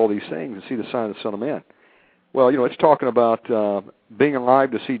escape all these things and see the sign of the Son of Man. Well, it's talking about being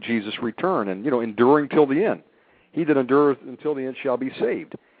alive to see Jesus return and, enduring till the end. He that endureth until the end shall be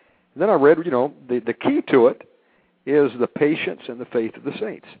saved. And then I read, the key to it is the patience and the faith of the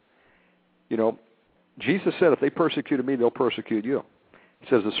saints. Jesus said, if they persecuted me, they'll persecute you. He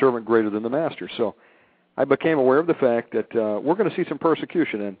says, the servant greater than the master. So I became aware of the fact that we're going to see some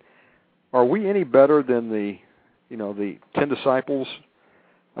persecution. And are we any better than the 10 disciples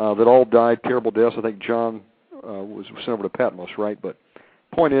that all died terrible deaths? I think John was sent over to Patmos, right? But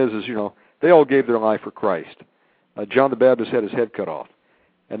point is, they all gave their life for Christ. John the Baptist had his head cut off.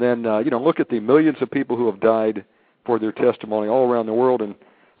 And then, look at the millions of people who have died for their testimony all around the world, and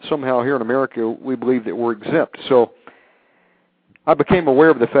somehow here in America we believe that we're exempt. So I became aware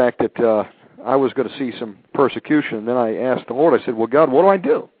of the fact that I was going to see some persecution, and then I asked the Lord, I said, well, God, what do I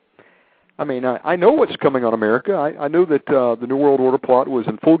do? I mean, I know what's coming on America. I knew that the New World Order plot was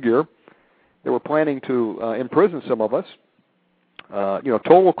in full gear. They were planning to imprison some of us,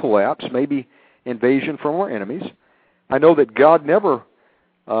 total collapse, maybe invasion from our enemies. I know that God never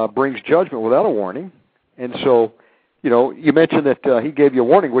brings judgment without a warning. And so, you mentioned that he gave you a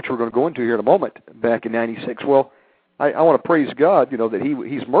warning, which we're going to go into here in a moment, back in 96. Well, I want to praise God, that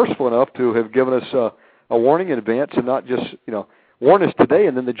he's merciful enough to have given us a warning in advance and not just, warn us today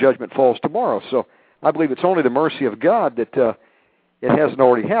and then the judgment falls tomorrow. So I believe it's only the mercy of God that it hasn't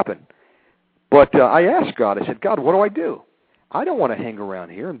already happened. But I asked God, I said, God, what do I do? I don't want to hang around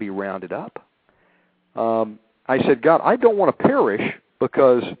here and be rounded up. I said, God, I don't want to perish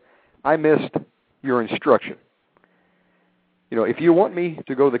because I missed your instruction. If you want me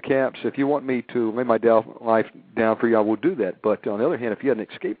to go to the camps, if you want me to lay my life down for you, I will do that. But on the other hand, if you had an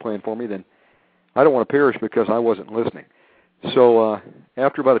escape plan for me, then I don't want to perish because I wasn't listening. So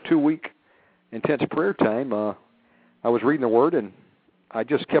after about a 2-week intense prayer time, I was reading the Word, and I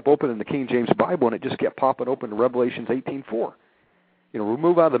just kept opening the King James Bible, and it just kept popping open to Revelations 18:4.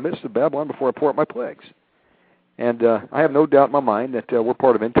 Remove out of the midst of Babylon before I pour out my plagues. And I have no doubt in my mind that we're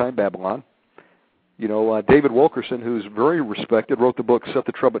part of end-time Babylon. David Wilkerson, who's very respected, wrote the book, Set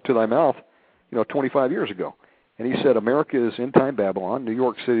the Trumpet to Thy Mouth, 25 years ago. And he said, America is end-time Babylon. New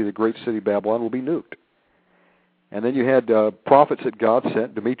York City, the great city Babylon, will be nuked. And then you had prophets that God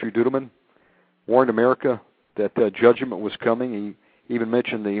sent. Dmitri Duduman warned America that judgment was coming. He even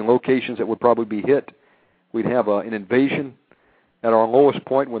mentioned the locations that would probably be hit. We'd have an invasion at our lowest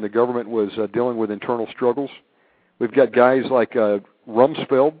point when the government was dealing with internal struggles. We've got guys like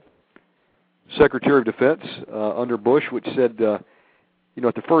Rumsfeld Secretary of Defense under Bush, which said,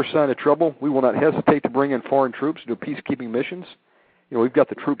 at the first sign of trouble, we will not hesitate to bring in foreign troops to do peacekeeping missions. We've got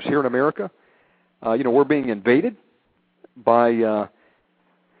the troops here in America. We're being invaded by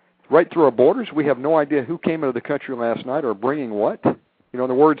right through our borders. We have no idea who came into the country last night or bringing what.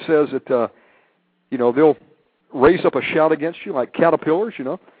 The Word says that, they'll raise up a shout against you like caterpillars,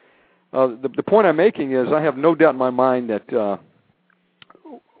 The point I'm making is I have no doubt in my mind that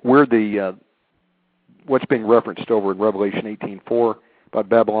we're the what's being referenced over in Revelation 18:4 about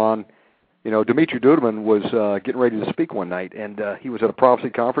Babylon. Dmitri Duduman was getting ready to speak one night, and he was at a prophecy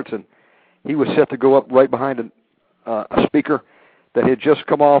conference, and he was set to go up right behind a speaker that had just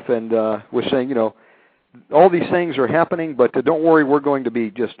come off and was saying, all these things are happening, but don't worry, we're going to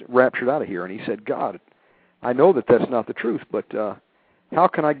be just raptured out of here. And he said, God, I know that that's not the truth, but how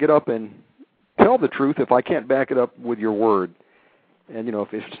can I get up and tell the truth if I can't back it up with your word? And,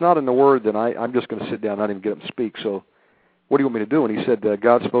 if it's not in the word, then I'm just going to sit down and not even get up and speak. So what do you want me to do? And he said,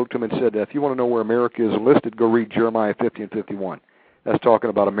 God spoke to him and said, if you want to know where America is listed, go read Jeremiah 50 and 51. That's talking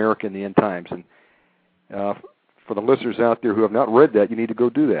about America in the end times. And for the listeners out there who have not read that, you need to go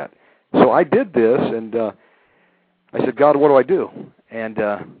do that. So I did this, and I said, God, what do I do? And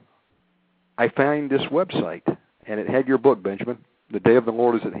I found this website, and it had your book, Benjamin, The Day of the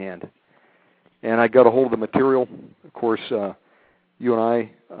Lord is at Hand. And I got a hold of the material. Of course, you and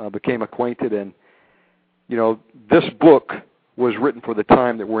I became acquainted, and, this book was written for the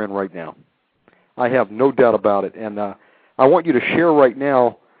time that we're in right now. I have no doubt about it. And I want you to share right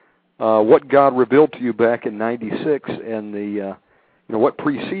now what God revealed to you back in '96 and the what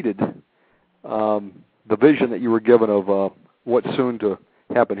preceded the vision that you were given of what's soon to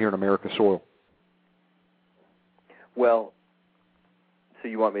happen here in America's soil. Well, so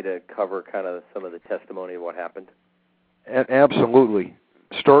you want me to cover kind of some of the testimony of what happened? Absolutely.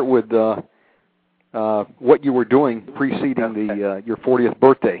 Start with what you were doing preceding your 40th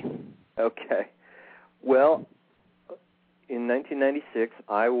birthday. Okay. Well, in 1996,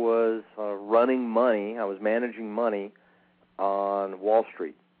 I was running money. I was managing money on Wall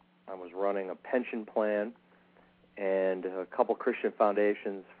Street. I was running a pension plan and a couple Christian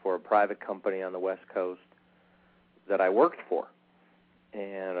foundations for a private company on the West Coast that I worked for.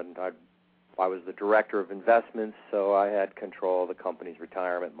 And I was the director of investments, so I had control of the company's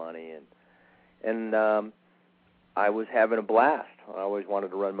retirement money. And I was having a blast. I always wanted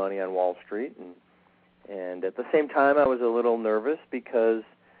to run money on Wall Street. And at the same time, I was a little nervous because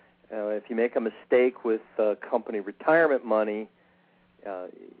if you make a mistake with company retirement money,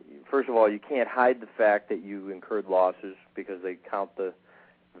 first of all, you can't hide the fact that you incurred losses because they count the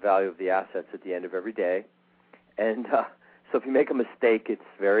value of the assets at the end of every day. And so if you make a mistake, it's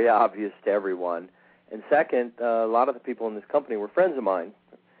very obvious to everyone. And second, a lot of the people in this company were friends of mine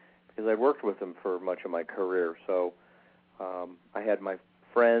because I'd worked with them for much of my career. So I had my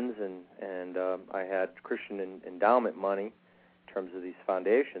friends and I had Christian endowment money in terms of these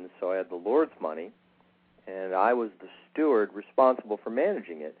foundations. So I had the Lord's money, and I was the steward responsible for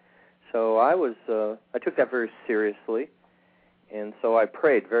managing it. So I took that very seriously, and so I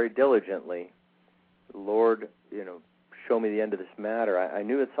prayed very diligently, Lord, show me the end of this matter. I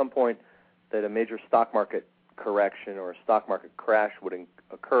knew at some point that a major stock market correction or a stock market crash would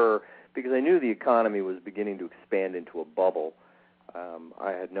occur because I knew the economy was beginning to expand into a bubble.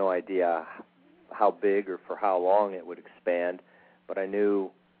 I had no idea how big or for how long it would expand, but I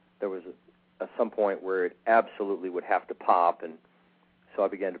knew there was at some point where it absolutely would have to pop, and so I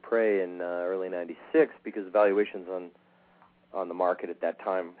began to pray in early '96 because valuations on the market at that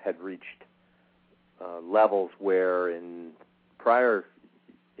time had reached levels where prior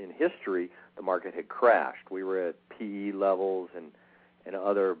in history the market had crashed. We were at PE levels and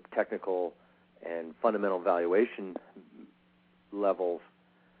other technical and fundamental valuation levels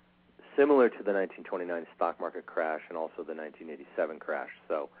similar to the 1929 stock market crash and also the 1987 crash.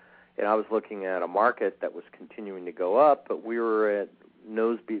 So, I was looking at a market that was continuing to go up, but we were at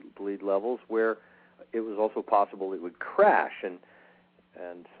nosebleed levels where it was also possible it would crash. And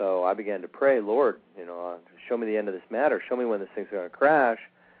so I began to pray, Lord, show me the end of this matter. Show me when this thing's going to crash,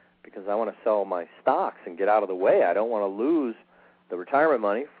 because I want to sell my stocks and get out of the way. I don't want to lose the retirement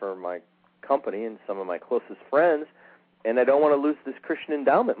money for my company and some of my closest friends, and I don't want to lose this Christian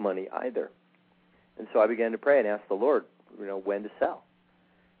endowment money either. And so I began to pray and ask the Lord, when to sell.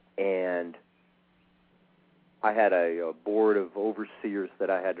 And I had a board of overseers that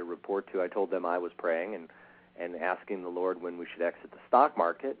I had to report to. I told them I was praying and asking the Lord when we should exit the stock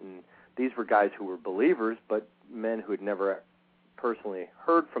market. And these were guys who were believers, but men who had never personally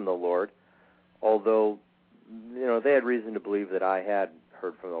heard from the Lord, although they had reason to believe that I had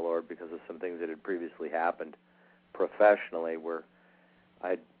heard from the Lord because of some things that had previously happened professionally where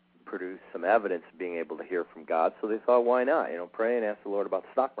I'd produced some evidence of being able to hear from God. So they thought, why not? Pray and ask the Lord about the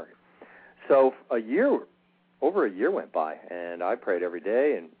stock market. So over a year went by, and I prayed every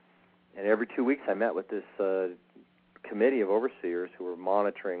day, and every 2 weeks I met with this committee of overseers who were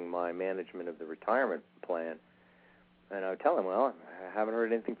monitoring my management of the retirement plan. And I would tell them, well, I haven't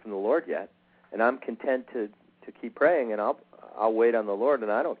heard anything from the Lord yet, and I'm content to keep praying, and I'll wait on the Lord,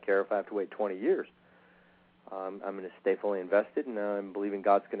 and I don't care if I have to wait 20 years. I'm going to stay fully invested, and I'm believing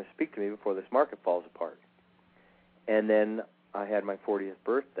God's going to speak to me before this market falls apart. And then I had my 40th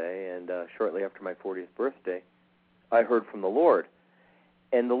birthday, and shortly after my 40th birthday, I heard from the Lord.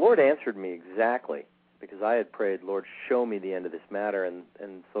 And the Lord answered me exactly, because I had prayed, Lord, show me the end of this matter.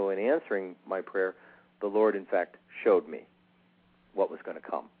 And so in answering my prayer, the Lord, in fact, showed me what was going to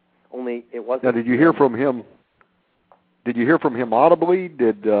come. Only it wasn't... Now, did you hear from him? Did you hear from him audibly?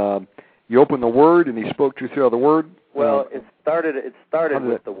 Did you open the Word and he spoke to you through the Word? Well, it started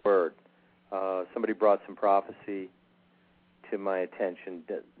with the Word. Somebody brought some prophecy to my attention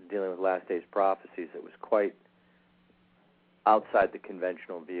dealing with last days prophecies. It was quite outside the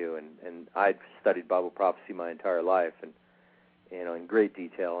conventional view, and I'd studied Bible prophecy my entire life, and in great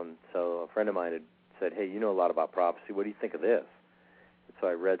detail. And so a friend of mine had said, "Hey, you know a lot about prophecy. What do you think of this?" And so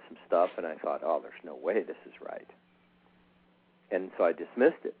I read some stuff, and I thought, "Oh, there's no way this is right." And so I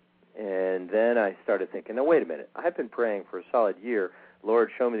dismissed it. And then I started thinking, "Now wait a minute. I've been praying for a solid year.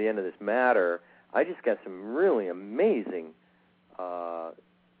 Lord, show me the end of this matter." I just got some really amazing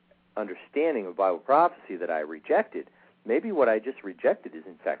understanding of Bible prophecy that I rejected. Maybe what I just rejected is,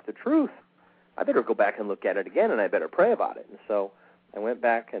 in fact, the truth. I better go back and look at it again, and I better pray about it. And so I went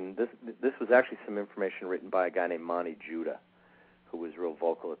back, and this was actually some information written by a guy named Monty Judah, who was real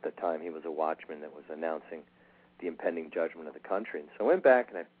vocal at the time. He was a watchman that was announcing the impending judgment of the country. And so I went back,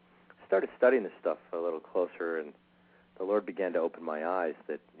 and I started studying this stuff a little closer, and the Lord began to open my eyes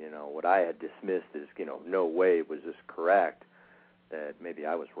that, what I had dismissed as, no way was this correct, that maybe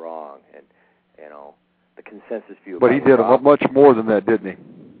I was wrong, and, the consensus view. But he did much more than that, didn't he?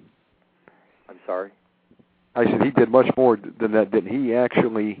 I'm sorry? I said he did much more than that, didn't he? He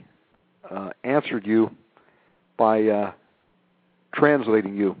actually answered you by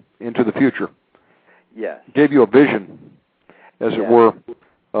translating you into the future. Yes. Gave you a vision, as it were,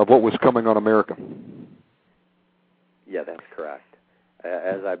 of what was coming on America. Yeah, that's correct.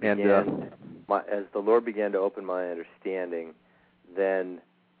 As I began, as the Lord began to open my understanding, then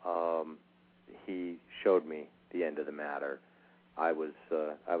He showed me the end of the matter. I was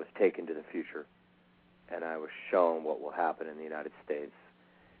taken to the future, and I was shown what will happen in the United States.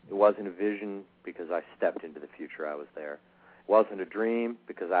 It wasn't a vision because I stepped into the future. I was there. It wasn't a dream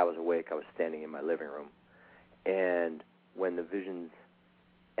because I was awake. I was standing in my living room. And when the visions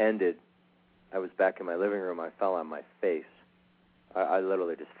ended, I was back in my living room. I fell on my face. I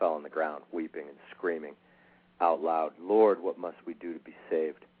literally just fell on the ground, weeping and screaming out loud, "Lord, what must we do to be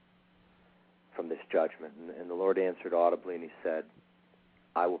saved from this judgment?" And the Lord answered audibly, and He said,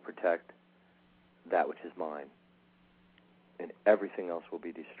 "I will protect that which is mine, and everything else will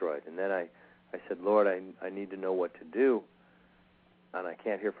be destroyed." And then I said, "Lord, I need to know what to do, and I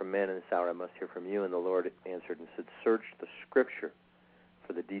can't hear from man in this hour. I must hear from you." And the Lord answered and said, "Search the Scripture,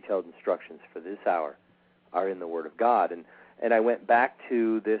 for the detailed instructions for this hour are in the Word of God." And I went back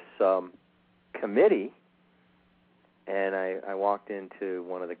to this committee, and I walked into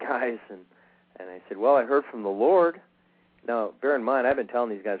one of the guys, and I said, "Well, I heard from the Lord." Now, bear in mind, I've been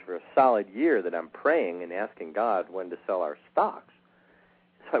telling these guys for a solid year that I'm praying and asking God when to sell our stocks.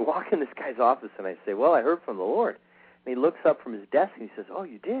 So I walk in this guy's office, and I say, "Well, I heard from the Lord." And he looks up from his desk, and he says, "Oh,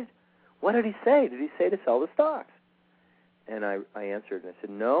 you did? What did he say? Did he say to sell the stocks?" And I answered, and I said,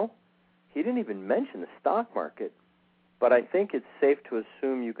 "No, he didn't even mention the stock market, but I think it's safe to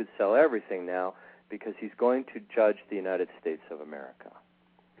assume you could sell everything now because he's going to judge the United States of America."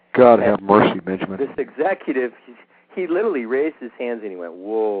 God have mercy, Benjamin. This executive, he literally raised his hands and he went,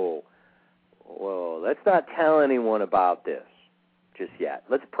 whoa, let's not tell anyone about this just yet.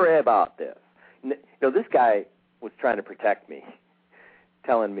 Let's pray about this. This guy was trying to protect me,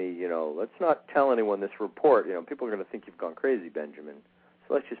 telling me, let's not tell anyone this report. People are going to think you've gone crazy, Benjamin.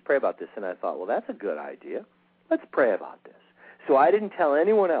 So let's just pray about this. And I thought, well, that's a good idea. Let's pray about this. So I didn't tell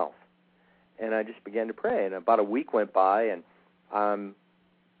anyone else. And I just began to pray. And about a week went by, and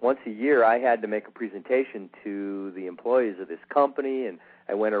once a year I had to make a presentation to the employees of this company, and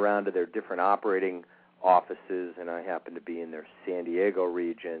I went around to their different operating offices, and I happened to be in their San Diego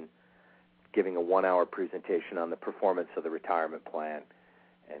region giving a 1-hour presentation on the performance of the retirement plan.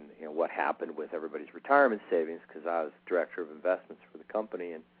 and what happened with everybody's retirement savings, because I was director of investments for the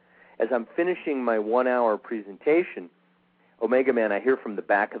company. And as I'm finishing my 1-hour presentation, Omegaman, I hear from the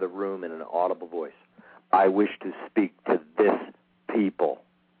back of the room in an audible voice, "I wish to speak to this people."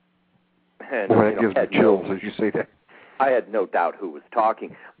 And that gives me chills as you say that. I had no doubt who was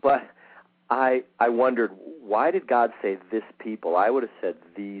talking, but I wondered, why did God say this people? I would have said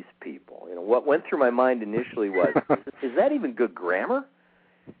these people. What went through my mind initially was, is that even good grammar?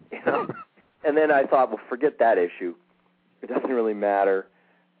 And then I thought, well, forget that issue. It doesn't really matter,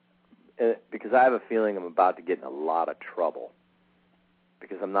 because I have a feeling I'm about to get in a lot of trouble,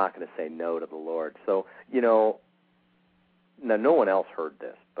 because I'm not going to say no to the Lord. So, now no one else heard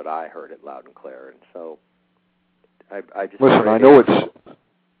this, but I heard it loud and clear, and so I just listen. I know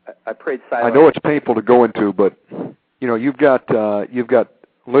I prayed silently. I know it's painful to go into, but you've got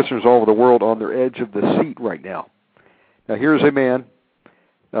listeners all over the world on their edge of the seat right now. Now here's a man.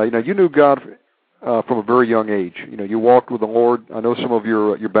 You knew God from a very young age. You walked with the Lord. I know some of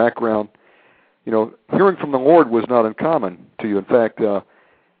your background. Hearing from the Lord was not uncommon to you. In fact,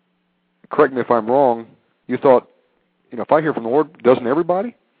 correct me if I'm wrong. You thought, if I hear from the Lord, doesn't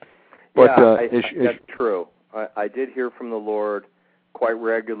everybody? But that's true. I did hear from the Lord quite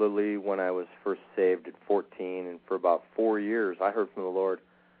regularly when I was first saved at 14, and for about 4 years I heard from the Lord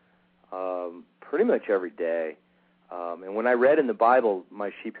pretty much every day. And when I read in the Bible,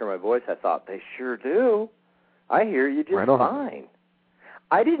 "My sheep hear my voice," I thought, they sure do. I hear you just fine.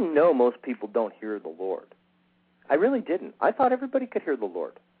 I didn't know most people don't hear the Lord. I really didn't. I thought everybody could hear the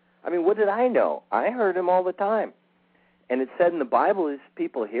Lord. I mean, what did I know? I heard him all the time. And it said in the Bible, his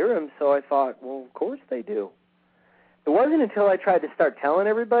people hear him, so I thought, well, of course they do. It wasn't until I tried to start telling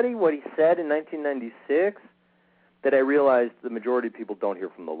everybody what he said in 1996 that I realized the majority of people don't hear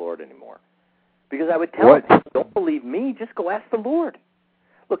from the Lord anymore. Because I would tell them, don't believe me, just go ask the Lord.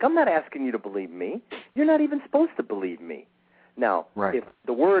 Look, I'm not asking you to believe me. You're not even supposed to believe me. Now, if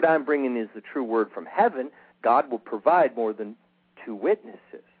the word I'm bringing is the true word from heaven, God will provide more than 2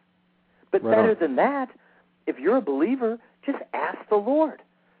 witnesses. But better than that, if you're a believer, just ask the Lord.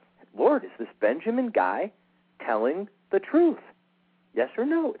 Lord, is this Benjamin guy telling the truth? Yes or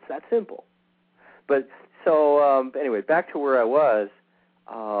no? It's that simple. But so anyway, back to where I was.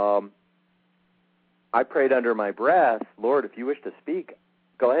 I prayed under my breath, "Lord, if you wish to speak,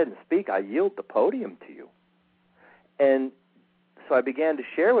 go ahead and speak. I yield the podium to you." And so I began to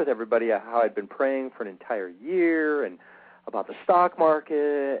share with everybody how I'd been praying for an entire year and about the stock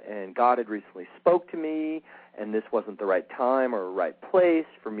market, and God had recently spoke to me, and this wasn't the right time or right place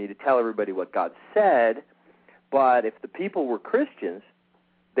for me to tell everybody what God said. But if the people were Christians,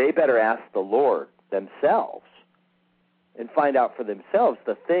 they better ask the Lord themselves and find out for themselves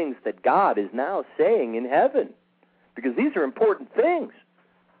the things that God is now saying in heaven, because these are important things.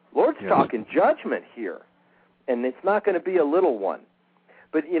 Lord's talking judgment here, and it's not going to be a little one.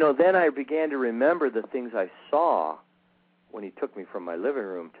 But, then I began to remember the things I saw when he took me from my living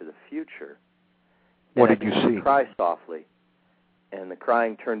room to the future. What did you see? I cry softly, and the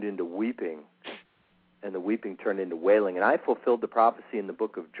crying turned into weeping, and the weeping turned into wailing. And I fulfilled the prophecy in the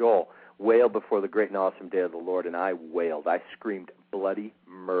book of Joel, "Wail before the great and awesome day of the Lord," and I wailed. I screamed bloody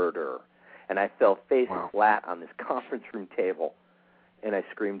murder, and I fell face flat on this conference room table, and I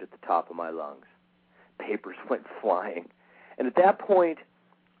screamed at the top of my lungs. Papers went flying. And at that point,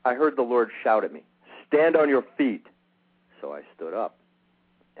 I heard the Lord shout at me, "Stand on your feet." So I stood up,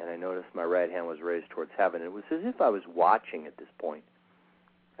 and I noticed my right hand was raised towards heaven. It was as if I was watching at this point.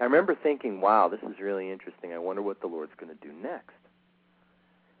 I remember thinking, wow, this is really interesting. I wonder what the Lord's going to do next.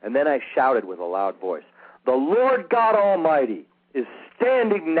 And then I shouted with a loud voice, "The Lord God Almighty is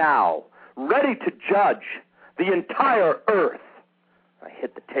standing now, ready to judge the entire earth." I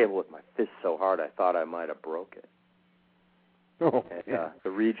hit the table with my fist so hard I thought I might have broke it. And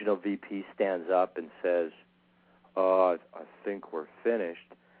the regional VP stands up and says, "I think we're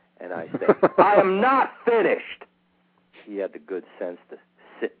finished." And I say, "I am not finished." He had the good sense to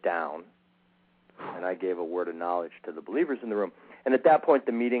sit down, and I gave a word of knowledge to the believers in the room. And at that point,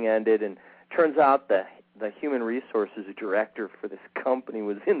 the meeting ended, and turns out the human resources director for this company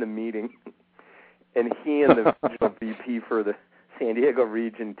was in the meeting, and he and the regional VP for the San Diego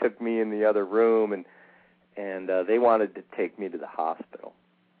region took me in the other room, and they wanted to take me to the hospital.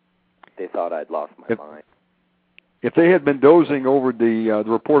 They thought I'd lost my mind. If they had been dozing over the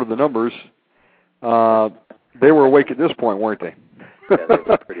report of the numbers, they were awake at this point, weren't they? Yeah, they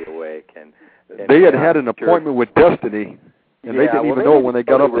were pretty awake. And they had an appointment with destiny, and they didn't even know when they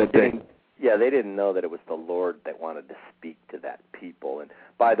got up that day. Yeah, they didn't know that it was the Lord that wanted to speak to that people. And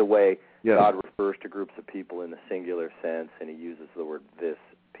by the way, God refers to groups of people in the singular sense, and he uses the word this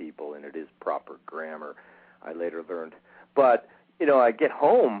people, and it is proper grammar, I later learned. But, I get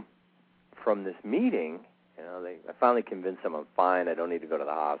home from this meeting, I finally convince them I'm fine, I don't need to go to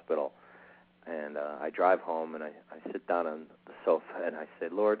the hospital. And I drive home, and I sit down on the sofa, and I say,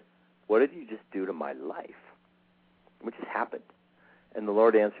 Lord, what did you just do to my life? What just happened? And the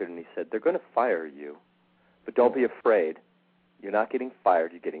Lord answered, and he said, they're going to fire you, but don't be afraid. You're not getting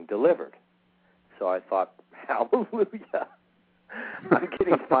fired, you're getting delivered. So I thought, hallelujah. I'm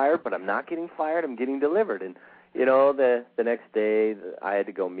getting fired, but I'm not getting fired, I'm getting delivered. And, the next day, I had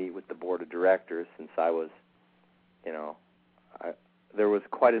to go meet with the board of directors since I was, there was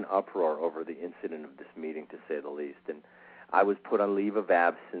quite an uproar over the incident of this meeting, to say the least. And I was put on leave of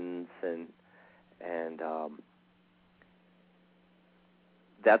absence, and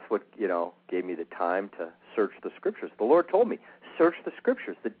that's what, gave me the time to search the Scriptures. The Lord told me, search the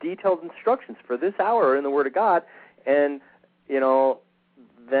Scriptures. The detailed instructions for this hour are in the Word of God. And,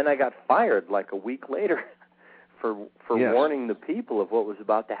 then I got fired like a week later for yes. warning the people of what was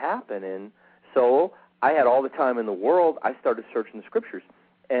about to happen. And so I had all the time in the world. I started searching the Scriptures,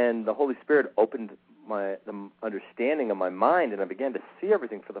 and the Holy Spirit opened the understanding of my mind, and I began to see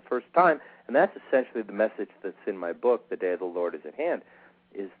everything for the first time. And that's essentially the message that's in my book, The Day of the Lord is at Hand,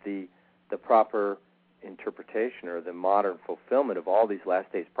 is the proper interpretation or the modern fulfillment of all these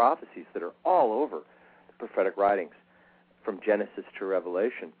last days prophecies that are all over the prophetic writings from Genesis to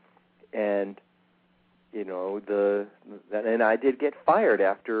Revelation. And and I did get fired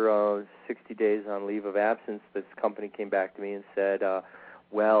after 60 days on leave of absence. This company came back to me and said,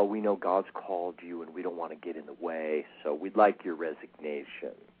 well, we know God's called you and we don't want to get in the way, so we'd like your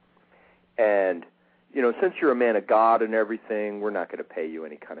resignation. And, since you're a man of God and everything, we're not going to pay you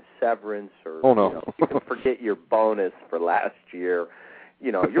any kind of severance or you can forget your bonus for last year.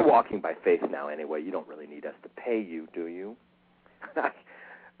 You're walking by faith now anyway. You don't really need us to pay you, do you?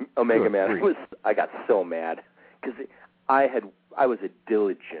 Omegaman, I got so mad because I was a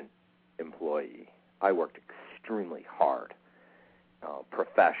diligent employee. I worked extremely hard,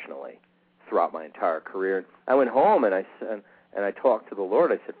 professionally, throughout my entire career. I went home and I talked to the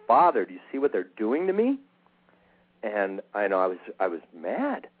Lord. I said, Father, do you see what they're doing to me? And I was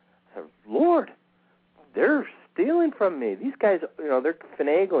mad. I said, Lord, they're stealing from me. These guys, they're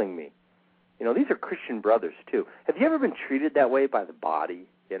finagling me. These are Christian brothers too. Have you ever been treated that way by the body?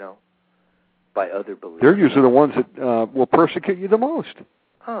 By other believers. They're usually the ones that will persecute you the most.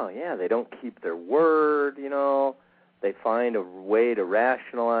 Oh, yeah, they don't keep their word, They find a way to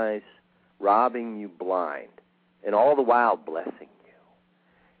rationalize robbing you blind, and all the while blessing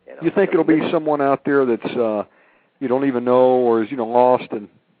you. You think it'll be someone out there that's you don't even know, or is lost and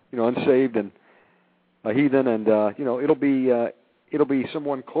unsaved and a heathen, and it'll be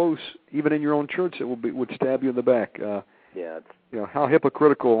someone close, even in your own church, that would stab you in the back. Yeah, it's, how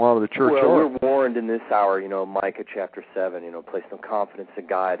hypocritical a lot of the church are. We're warned in this hour, Micah chapter 7, place no confidence in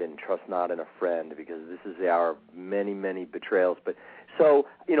God and trust not in a friend, because this is the hour of many, many betrayals. But so,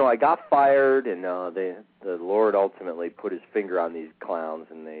 I got fired, and the Lord ultimately put his finger on these clowns,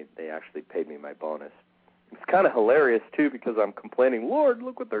 and they actually paid me my bonus. It's kind of hilarious, too, because I'm complaining, Lord,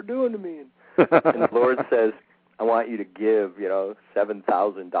 look what they're doing to me. And the Lord says, I want you to give,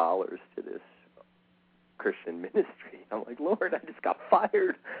 $7,000 to this Christian ministry. I'm like, Lord, I just got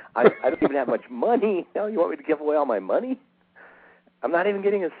fired. I don't even have much money. Now you want me to give away all my money? I'm not even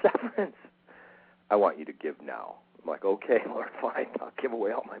getting a severance. I want you to give now. I'm like, okay, Lord, fine. I'll give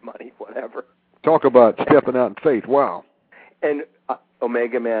away all my money, whatever. Talk about stepping out in faith. Wow. And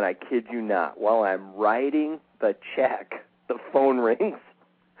Omegaman, I kid you not, while I'm writing the check, the phone rings,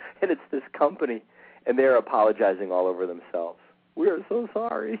 and it's this company, and they're apologizing all over themselves. We're so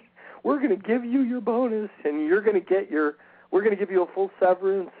sorry. We're going to give you your bonus, and we're going to give you a full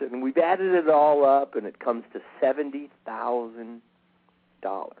severance, and we've added it all up, and it comes to $70,000.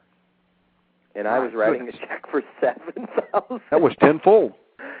 And I was writing a check for $7,000. That was tenfold.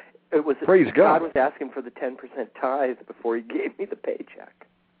 It was. Praise God. God was asking for the 10% tithe before he gave me the paycheck.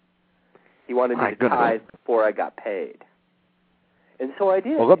 He wanted me to tithe before I got paid. And so I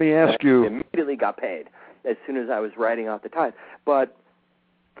did. Well, let me ask you. I immediately got paid as soon as I was writing out the tithe. But,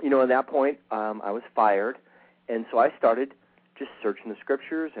 at that point, I was fired, and so I started just searching the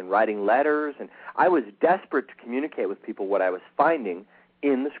Scriptures and writing letters, and I was desperate to communicate with people what I was finding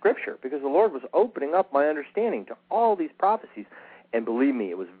in the Scripture, because the Lord was opening up my understanding to all these prophecies. And believe me,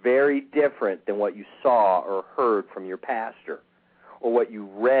 it was very different than what you saw or heard from your pastor, or what you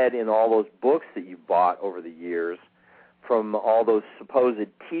read in all those books that you bought over the years from all those supposed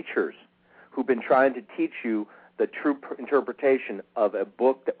teachers who've been trying to teach you the true interpretation of a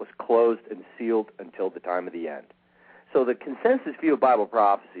book that was closed and sealed until the time of the end. So the consensus view of Bible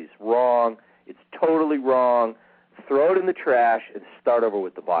prophecy is wrong. It's totally wrong. Throw it in the trash and start over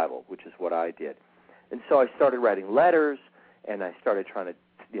with the Bible, which is what I did. And so I started writing letters, and I started trying to,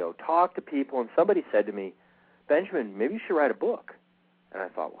 talk to people. And somebody said to me, Benjamin, maybe you should write a book. And I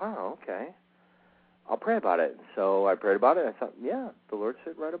thought, wow, okay. I'll pray about it. And so I prayed about it, and I thought, yeah, the Lord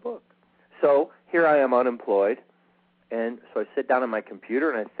said write a book. So here I am unemployed, and so I sit down on my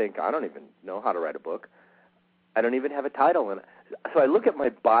computer, and I think, I don't even know how to write a book. I don't even have a title. And so I look at my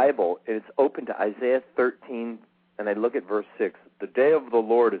Bible, and it's open to Isaiah 13, and I look at verse 6, the day of the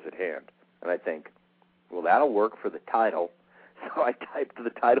Lord is at hand. And I think, well, that'll work for the title. So I typed the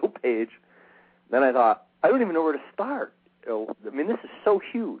title page. Then I thought, I don't even know where to start. This is so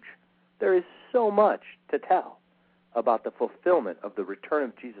huge. There is so much to tell about the fulfillment of the return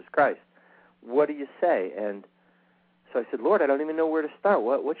of Jesus Christ. What do you say? And so I said, Lord, I don't even know where to start.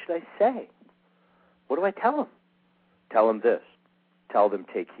 What should I say? What do I tell them? Tell them this. Tell them,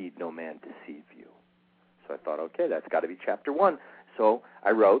 take heed, no man deceive you. So I thought, okay, that's got to be chapter 1. So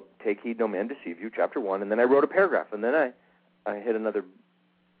I wrote, take heed, no man deceive you, chapter 1, and then I wrote a paragraph, and then I hit another,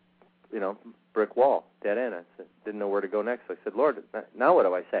 brick wall, dead end. I didn't know where to go next. So I said, Lord, now what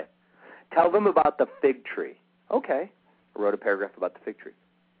do I say? Tell them about the fig tree. Okay. I wrote a paragraph about the fig tree.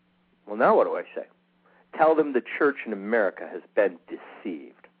 Well, now what do I say? Tell them the church in America has been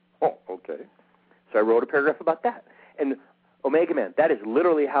deceived. Oh, okay. So I wrote a paragraph about that. And Omegaman, that is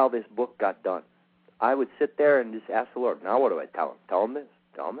literally how this book got done. I would sit there and just ask the Lord, now what do I tell them? Tell them this,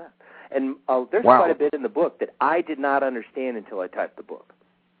 tell them that. And there's quite a bit in the book that I did not understand until I typed the book.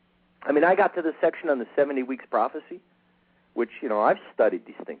 I got to the section on the 70 weeks prophecy, which, I've studied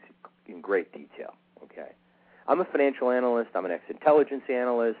these things in great detail, okay? I'm a financial analyst. I'm an ex-intelligence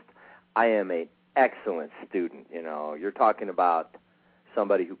analyst. I am an excellent student, You're talking about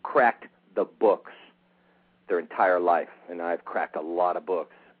somebody who cracked the books their entire life, and I've cracked a lot of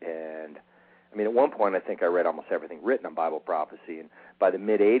books. And, at one point, I think I read almost everything written on Bible prophecy, and by the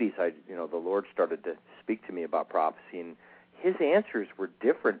mid-'80s, the Lord started to speak to me about prophecy, and his answers were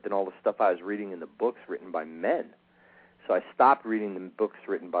different than all the stuff I was reading in the books written by men. So I stopped reading the books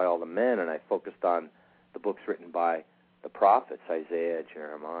written by all the men, and I focused on the books written by the prophets, Isaiah,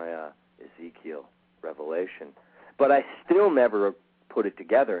 Jeremiah, Ezekiel, Revelation. But I still never put it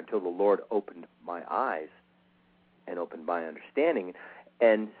together until the Lord opened my eyes and opened my understanding.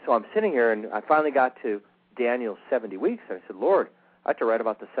 And so I'm sitting here, and I finally got to Daniel's 70 weeks, and I said, Lord, I have to write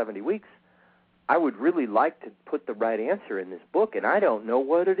about the 70 weeks. I would really like to put the right answer in this book, and I don't know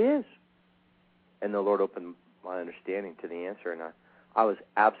what it is. And the Lord opened my understanding to the answer, and I was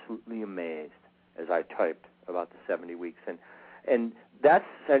absolutely amazed as I typed about the 70 weeks. And that's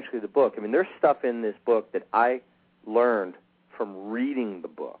essentially the book. There's stuff in this book that I learned from reading the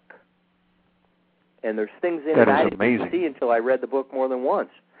book. And there's things in it I didn't see until I read the book more than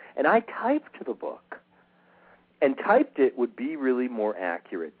once. And I typed the book. And typed it would be really more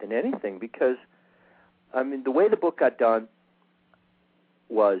accurate than anything because, the way the book got done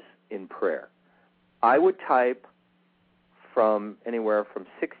was in prayer. I would type from anywhere from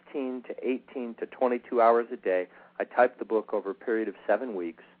 16 to 18 to 22 hours a day. I typed the book over a period of 7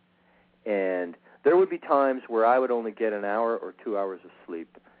 weeks. And there would be times where I would only get an hour or 2 hours of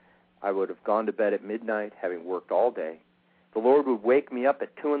sleep. I would have gone to bed at midnight, having worked all day. The Lord would wake me up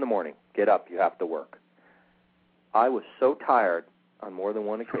at 2 in the morning. Get up, you have to work. I was so tired on more than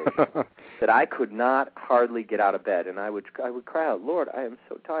one occasion that I could not hardly get out of bed. And I would cry out, Lord, I am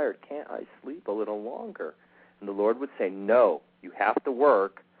so tired. Can't I sleep a little longer? And the Lord would say, no, you have to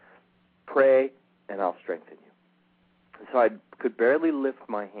work, pray, and I'll strengthen you. And so I could barely lift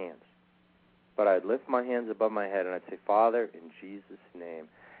my hands. But I'd lift my hands above my head, and I'd say, Father, in Jesus' name.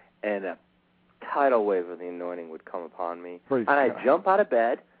 And a tidal wave of the anointing would come upon me. And I'd jump out of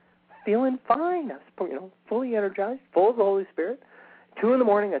bed, feeling fine. I was, fully energized, full of the Holy Spirit. 2 in the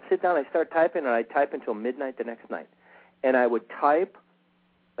morning, I'd sit down, I'd start typing, and I'd type until midnight the next night. And I would type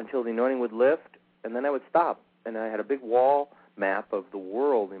until the anointing would lift, and then I would stop. And I had a big wall map of the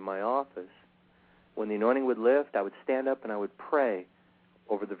world in my office. When the anointing would lift, I would stand up and I would pray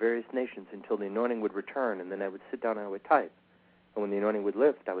over the various nations until the anointing would return, and then I would sit down and I would type. And when the anointing would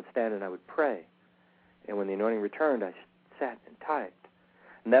lift, I would stand and I would pray. And when the anointing returned, I sat and typed.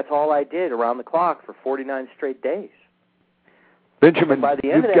 And that's all I did around the clock for 49 straight days. Benjamin, by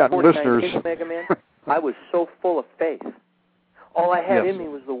the end you've of that got 49 listeners. days, Omegaman, I was so full of faith. All I had in me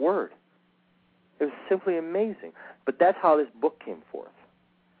was the Word. It was simply amazing. But that's how this book came forth.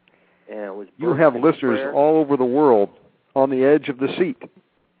 And it was you have listeners all over the world on the edge of the seat.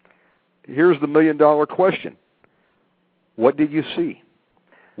 Here's the million-dollar question. What did you see?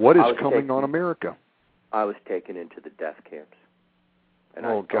 What is coming on America? I was taken into the death camps.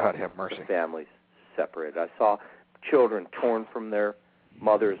 And God have mercy. Families separated. I saw children torn from their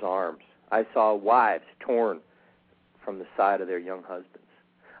mother's arms. I saw wives torn from the side of their young husbands.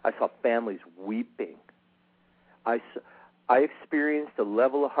 I saw families weeping. I experienced a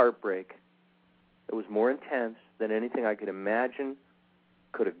level of heartbreak that was more intense than anything I could imagine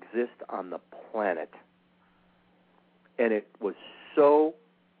could exist on the planet. And it was so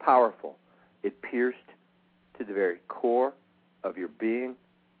powerful. It pierced to the very core of your being,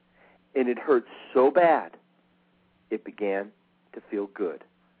 and it hurt so bad, it began to feel good,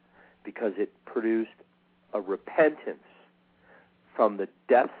 because it produced a repentance from the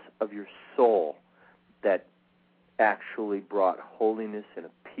depths of your soul that actually brought holiness and a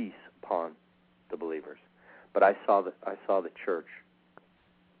peace upon the believers. But I saw the church.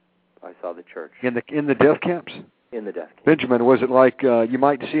 I saw the church in the death camps. In the death camps. Benjamin, was it like you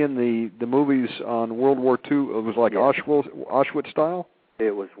might see in the movies on World War II? It was like Auschwitz style.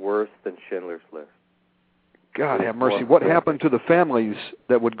 It was worse than Schindler's List. God have mercy. What happened to the families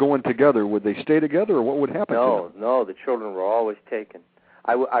that would go in together? Would they stay together, or what would happen to them? No, the children were always taken.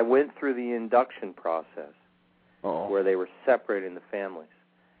 I went through the induction process where they were separating the families,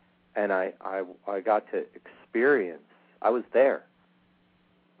 and I got to experience. I was there.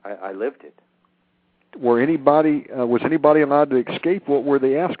 I lived it. Was anybody allowed to escape? What were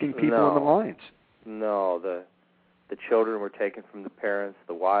they asking people in the lines? No, the children were taken from the parents.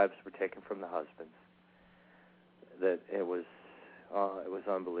 The wives were taken from the husbands. That it was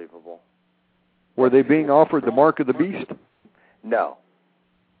unbelievable. Were they being offered the mark of the beast? No,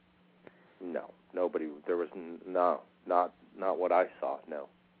 nobody. There was not what I saw. No.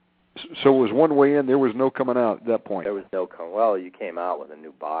 So it was one way in. There was no coming out at that point. There was no coming. Well, you came out with a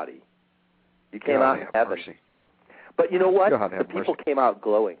new body. You came out in heaven. Mercy. But you know what? The people came out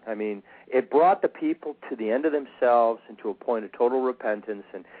glowing. I mean, it brought the people to the end of themselves and to a point of total repentance.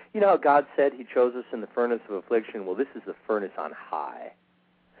 And you know how God said He chose us in the furnace of affliction? Well, this is the furnace on high.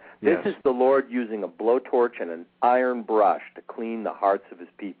 This is the Lord using a blowtorch and an iron brush to clean the hearts of His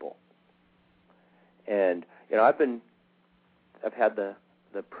people. And you know, I've had the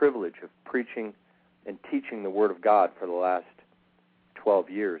privilege of preaching and teaching the Word of God for the last 12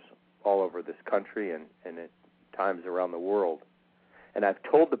 years all over this country and at times around the world. And I've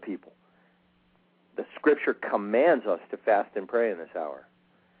told the people, the Scripture commands us to fast and pray in this hour.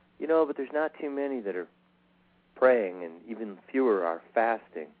 You know, but there's not too many that are praying, and even fewer are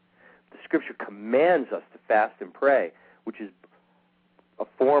fasting. The Scripture commands us to fast and pray, which is a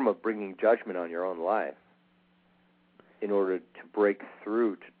form of bringing judgment on your own life in order to break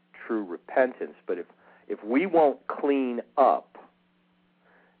through to true repentance. But if we won't clean up,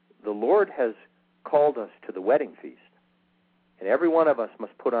 the Lord has called us to the wedding feast, and every one of us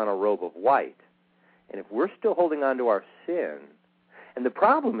must put on a robe of white. And if we're still holding on to our sin, and the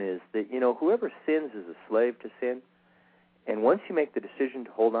problem is that, you know, whoever sins is a slave to sin, and once you make the decision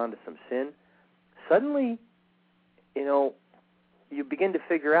to hold on to some sin, suddenly, you know, you begin to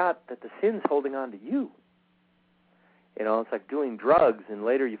figure out that the sin's holding on to you. You know, it's like doing drugs, and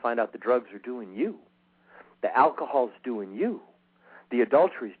later you find out the drugs are doing you. The alcohol's doing you. The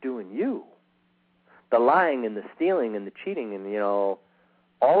adultery's doing you. The lying and the stealing and the cheating and, you know,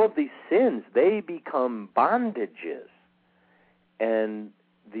 all of these sins, they become bondages. And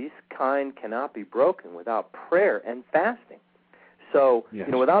these kind cannot be broken without prayer and fasting. So, you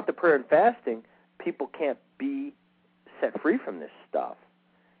know, without the prayer and fasting, people can't be set free from this stuff.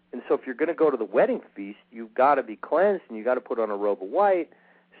 And so if you're going to go to the wedding feast, you've got to be cleansed and you've got to put on a robe of white.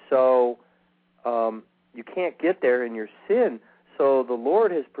 So you can't get there in your sin. So the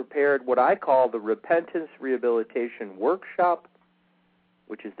Lord has prepared what I call the Repentance Rehabilitation Workshop,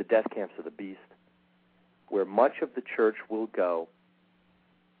 which is the death camps of the beast, where much of the church will go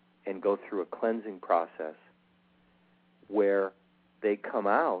and go through a cleansing process where they come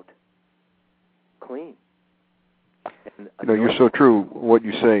out clean. And, you know, you're so true what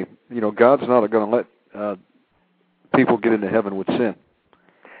you say. You know, God's not going to let people get into heaven with sin.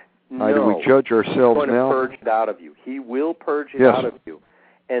 No, either we judge ourselves He's going now. to purge it out of you. He will purge it out of you.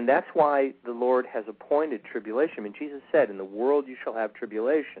 And that's why the Lord has appointed tribulation. I mean, Jesus said, in the world you shall have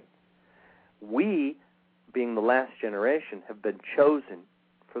tribulation. We, being the last generation, have been chosen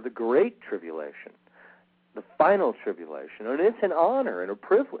for the great tribulation, the final tribulation. And it's an honor and a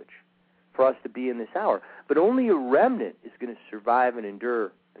privilege for us to be in this hour. But only a remnant is going to survive and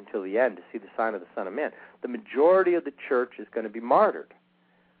endure until the end to see the sign of the Son of Man. The majority of the church is going to be martyred.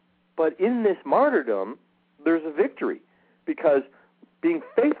 But in this martyrdom, there's a victory, because being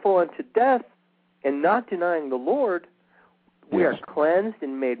faithful unto death and not denying the Lord, we are cleansed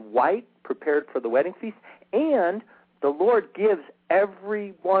and made white, prepared for the wedding feast, and the Lord gives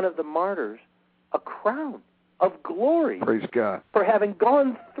every one of the martyrs a crown of glory. Praise God. For having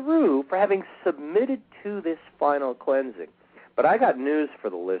gone through, for having submitted to this final cleansing. But I got news for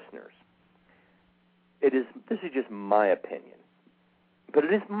the listeners. This is just my opinion. But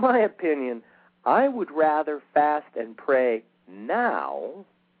it is my opinion, I would rather fast and pray now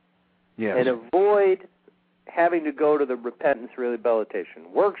and avoid having to go to the repentance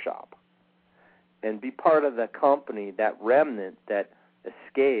rehabilitation workshop and be part of the company, that remnant that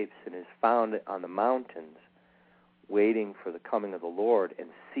escapes and is found on the mountains waiting for the coming of the Lord, and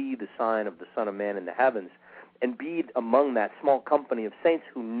see the sign of the Son of Man in the heavens, and be among that small company of saints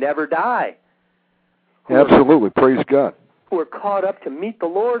who never die. Absolutely. Praise God. Who are caught up to meet the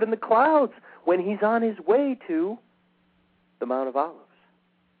Lord in the clouds when he's on his way to the Mount of Olives.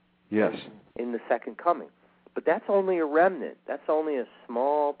 Yes. In the second coming. But that's only a remnant. That's only a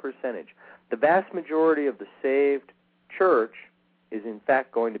small percentage. The vast majority of the saved church is in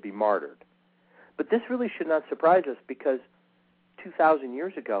fact going to be martyred. But this really should not surprise us, because 2,000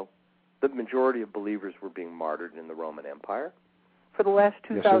 years ago, the majority of believers were being martyred in the Roman Empire. For the last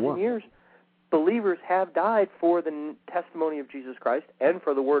 2,000 years, believers have died for the testimony of Jesus Christ and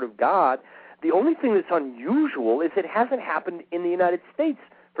for the Word of God. The only thing that's unusual is it hasn't happened in the United States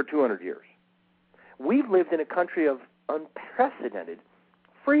for 200 years. We've lived in a country of unprecedented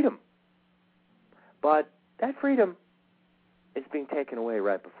freedom. But that freedom is being taken away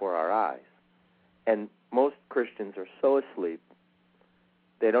right before our eyes. And most Christians are so asleep,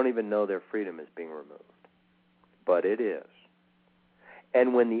 they don't even know their freedom is being removed. But it is.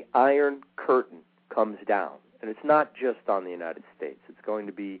 And when the Iron Curtain comes down, and it's not just on the United States, it's going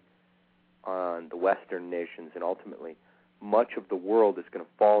to be on the Western nations, and ultimately much of the world is going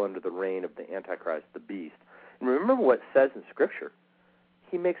to fall under the reign of the Antichrist, the beast. And remember what it says in Scripture.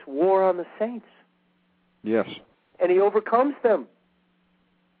 He makes war on the saints. Yes. And he overcomes them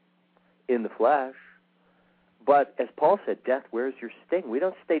in the flesh. But as Paul said, death, where's your sting? We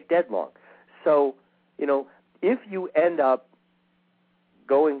don't stay dead long. So, if you end up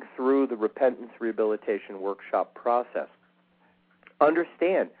going through the repentance rehabilitation workshop process,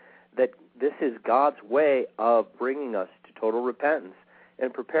 understand that this is God's way of bringing us to total repentance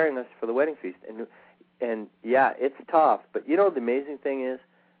and preparing us for the wedding feast. And yeah, it's tough. But the amazing thing is,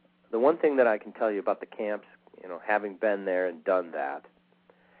 the one thing that I can tell you about the camps, having been there and done that,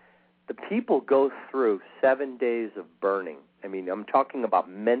 the people go through 7 days of burning. I mean, I'm talking about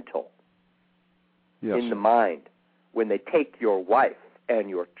mental, in the mind, when they take your wife and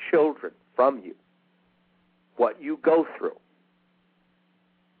your children from you. What you go through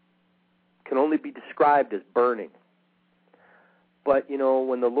can only be described as burning. But,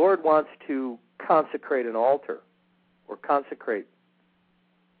 when the Lord wants to consecrate an altar or consecrate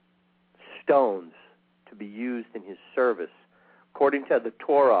stones to be used in his service, according to the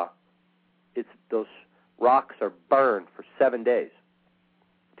Torah, those rocks are burned for 7 days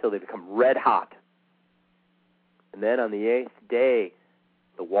until they become red hot. And then on the 8th day,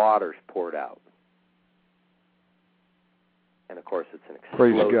 the water's poured out. And of course, it's an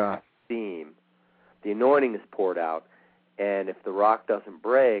explosive steam. The anointing is poured out, and if the rock doesn't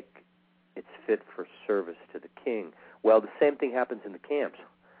break, it's fit for service to the king. Well, the same thing happens in the camps.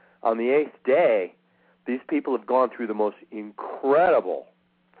 On the 8th day, these people have gone through the most incredible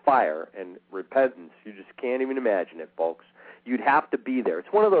fire and repentance. You just can't even imagine it, folks. You'd have to be there.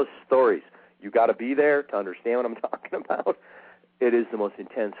 It's one of those stories. You got to be there to understand what I'm talking about. It is the most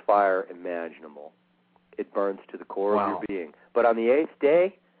intense fire imaginable. It burns to the core of your being. But on the 8th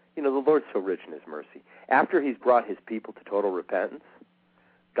day, the Lord's so rich in his mercy. After he's brought his people to total repentance,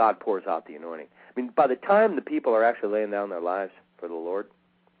 God pours out the anointing. I mean, by the time the people are actually laying down their lives for the Lord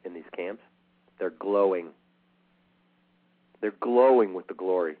in these camps, they're glowing. They're glowing with the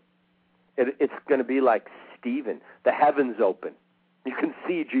glory. It's going to be like Stephen. The heavens open. You can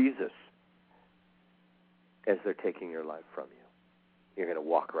see Jesus as they're taking your life from you. You're going to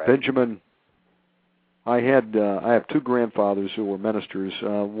walk right. Benjamin, I have two grandfathers who were ministers.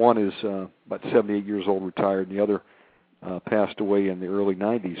 One is about 78 years old, retired, and the other passed away in the early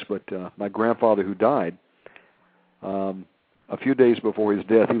 90s. But my grandfather, who died, a few days before his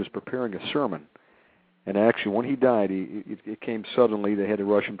death, he was preparing a sermon. And actually, when he died, it came suddenly. They had to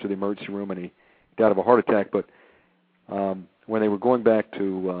rush him to the emergency room, and he died of a heart attack. But when they were going back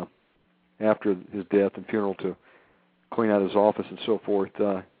to, after his death and funeral, to clean out his office and so forth,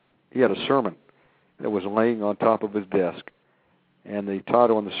 he had a sermon that was laying on top of his desk. And the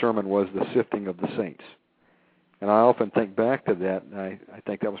title on the sermon was The Sifting of the Saints. And I often think back to that, and I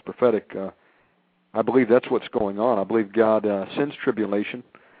think that was prophetic. I believe that's what's going on. I believe God sends tribulation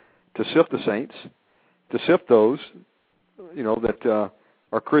to sift the saints, to sift those, that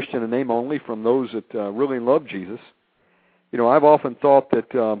are Christian in name only from those that really love Jesus. I've often thought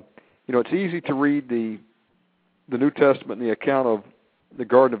that, it's easy to read the New Testament and the account of the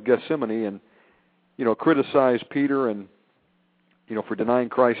Garden of Gethsemane and, criticize Peter and, for denying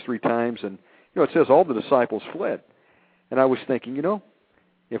Christ 3 times. And, it says all the disciples fled. And I was thinking,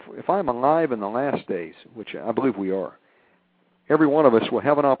 if I'm alive in the last days, which I believe we are, every one of us will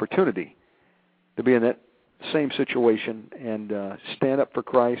have an opportunity to be in that same situation and stand up for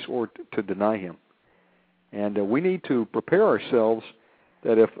Christ or to deny Him. And we need to prepare ourselves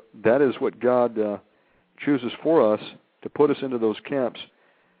that if that is what God chooses for us, to put us into those camps,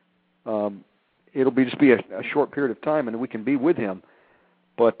 it'll just be a short period of time and we can be with Him.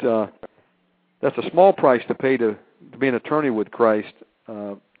 But that's a small price to pay to be an attorney with Christ.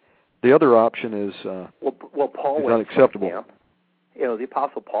 The other option is Paul is went unacceptable. To the camp. The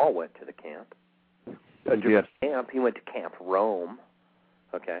Apostle Paul went to the camp. Camp. He went to Camp Rome.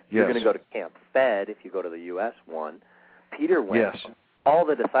 Okay, yes. You're going to go to Camp Fed if you go to the U.S. one. Peter went. Yes. All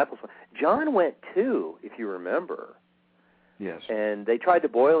the disciples went. John went too, if you remember. Yes. And they tried to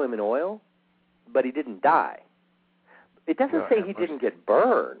boil him in oil, but he didn't die. It doesn't say he didn't get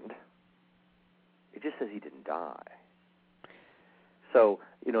burned. It just says he didn't die. So,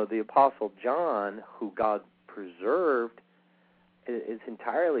 the Apostle John, who God preserved, it's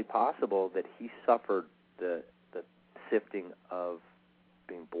entirely possible that he suffered the sifting of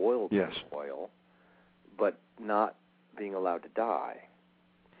being boiled in oil, but not being allowed to die.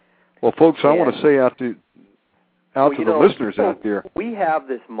 Well, folks, I want to say out to the listeners out there, we have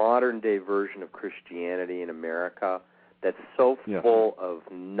this modern-day version of Christianity in America that's so full of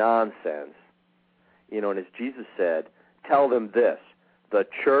nonsense. And as Jesus said, tell them this, the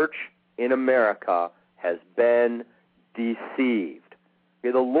church in America has been deceived.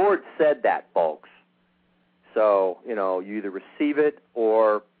 The Lord said that, folks. So, you either receive it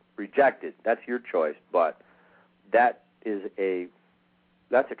or reject it. That's your choice. But that's a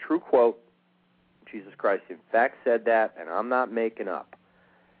true quote. Jesus Christ, in fact, said that, and I'm not making up.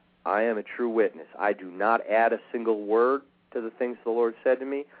 I am a true witness. I do not add a single word to the things the Lord said to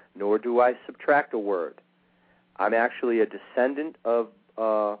me, nor do I subtract a word. I'm actually a descendant of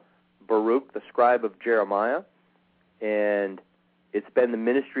Baruch, the scribe of Jeremiah, and it's been the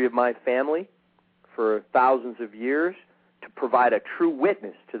ministry of my family for thousands of years to provide a true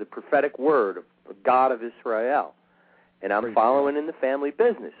witness to the prophetic word of the God of Israel. And I'm following in the family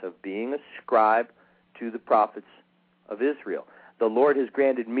business of being a scribe to the prophets of Israel. The Lord has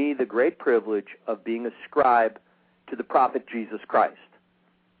granted me the great privilege of being a scribe to the prophet Jesus Christ.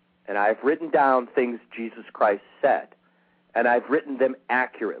 And I've written down things Jesus Christ said, and I've written them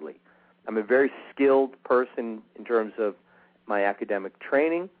accurately. I'm a very skilled person in terms of my academic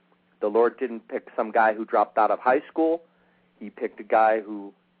training. The Lord didn't pick some guy who dropped out of high school. He picked a guy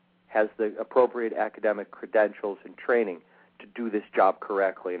who has the appropriate academic credentials and training to do this job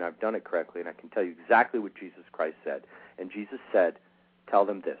correctly, and I've done it correctly, and I can tell you exactly what Jesus Christ said. And Jesus said, tell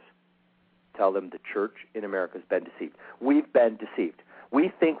them this. Tell them the church in America has been deceived. We've been deceived.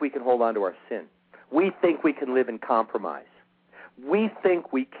 We think we can hold on to our sin. We think we can live in compromise. We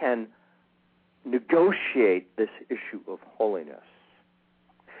think we can negotiate this issue of holiness.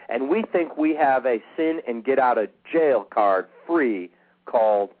 And we think we have a sin and get out of jail card free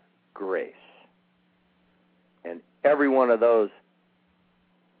called grace. And every one of those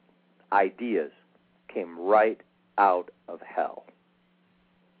ideas came right out of hell.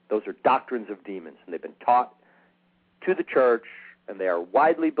 Those are doctrines of demons, and they've been taught to the church, and they are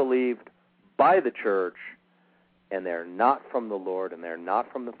widely believed by the church, and they're not from the Lord, and they're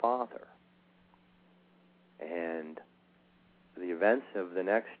not from the Father. And the events of the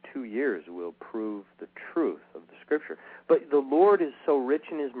next 2 years will prove the truth of the Scripture. But the Lord is so rich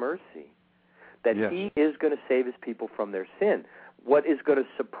in His mercy that He is going to save His people from their sin. What is going to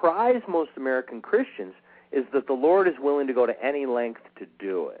surprise most American Christians is that the Lord is willing to go to any length to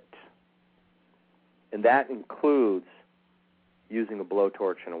do it. And that includes using a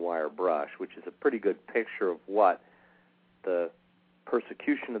blowtorch and a wire brush, which is a pretty good picture of what the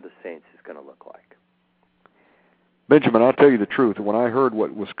persecution of the saints is going to look like. Benjamin, I'll tell you the truth. When I heard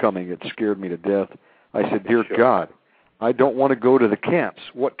what was coming, it scared me to death. I said, Dear God, I don't want to go to the camps.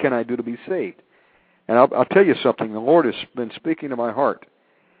 What can I do to be saved? And I'll tell you something. The Lord has been speaking to my heart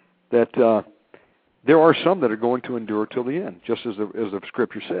that there are some that are going to endure till the end, just as the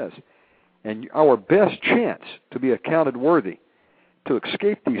Scripture says. And our best chance to be accounted worthy to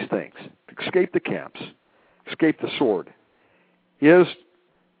escape these things, to escape the camps, escape the sword, is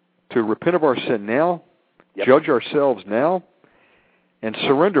to repent of our sin now, judge ourselves now, and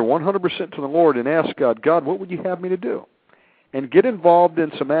surrender 100% to the Lord and ask God, God, what would you have me to do? And get involved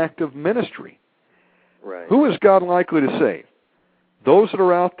in some active ministry. Right. Who is God likely to save? Those that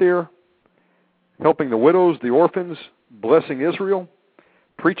are out there helping the widows, the orphans, blessing Israel,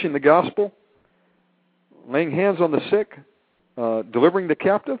 preaching the gospel, laying hands on the sick, delivering the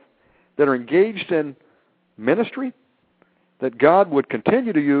captive, that are engaged in ministry that God would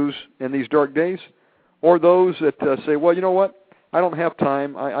continue to use in these dark days, or those that say, well, you know what, I don't have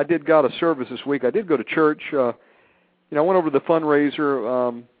time. I did God a service this week. I did go to church. I went over to the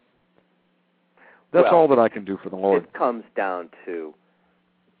fundraiser. That's all that I can do for the Lord. It comes down to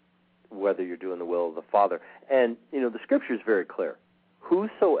whether you're doing the will of the Father. And, the Scripture is very clear.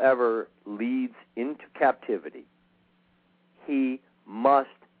 Whosoever leads into captivity, he must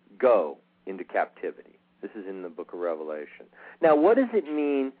go into captivity. This is in the book of Revelation. Now, what does it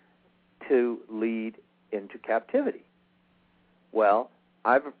mean to lead into captivity? Well,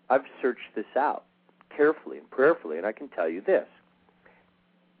 I've searched this out carefully and prayerfully, and I can tell you this.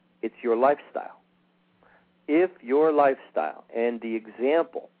 It's your lifestyle. If your lifestyle and the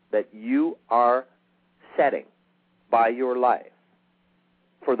example that you are setting by your life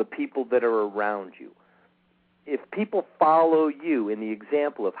for the people that are around you, if people follow you in the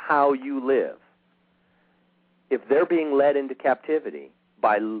example of how you live, if they're being led into captivity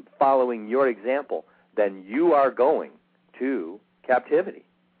by following your example, then you are going to captivity.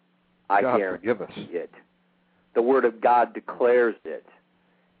 I guarantee it. The Word of God declares it,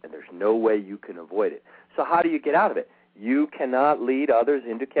 and there's no way you can avoid it. So how do you get out of it? You cannot lead others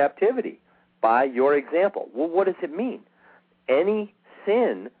into captivity by your example. Well, what does it mean? Any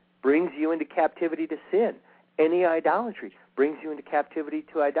sin brings you into captivity to sin. Any idolatry brings you into captivity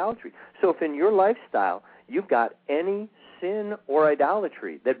to idolatry. So if in your lifestyle you've got any sin or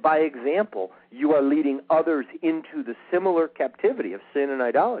idolatry that by example you are leading others into the similar captivity of sin and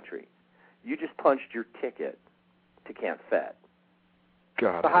idolatry, you just punched your ticket to Camp Fed.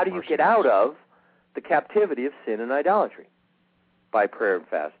 God, so how do you get out of the captivity of sin and idolatry? By prayer and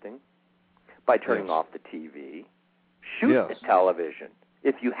fasting, by turning off the TV, shoot the television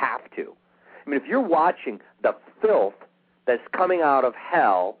if you have to. I mean, if you're watching the filth that's coming out of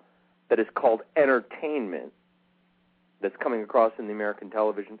hell that is called entertainment, that's coming across in the American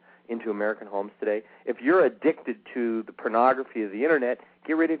television into American homes today, if you're addicted to the pornography of the Internet,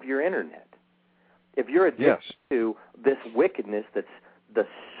 get rid of your Internet. If you're addicted to this wickedness that's the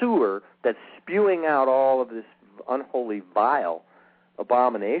sewer that's spewing out all of this unholy, vile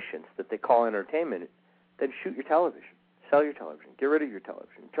abominations that they call entertainment, then shoot your television, sell your television, get rid of your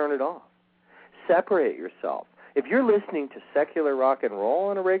television, turn it off. Separate yourself. If you're listening to secular rock and roll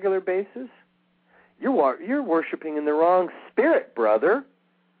on a regular basis, you're worshiping in the wrong spirit, brother.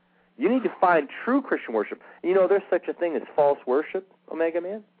 You need to find true Christian worship. There's such a thing as false worship,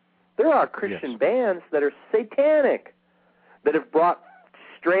 Omegaman. There are Christian bands that are satanic, that have brought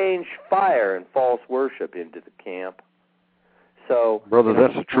strange fire and false worship into the camp. So, brother,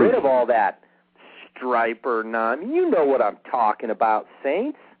 that's the truth. Rid of all that striper nonsense. You know what I'm talking about,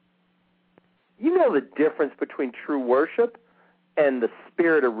 saints. You know the difference between true worship and the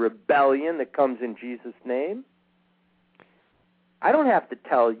spirit of rebellion that comes in Jesus' name. I don't have to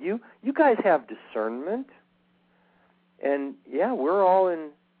tell you. You guys have discernment. And,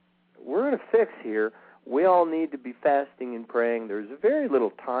 we're in a fix here. We all need to be fasting and praying. There's very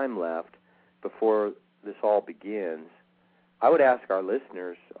little time left before this all begins. I would ask our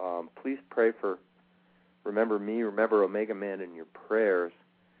listeners, please pray remember me, remember Omegaman in your prayers.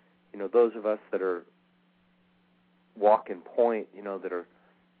 Those of us that are walking point, that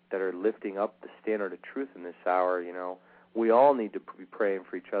are lifting up the standard of truth in this hour, we all need to be praying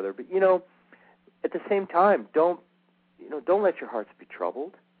for each other. But, at the same time, don't let your hearts be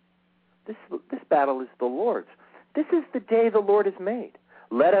troubled. This battle is the Lord's. This is the day the Lord has made.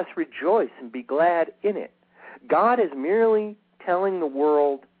 Let us rejoice and be glad in it. God is merely telling the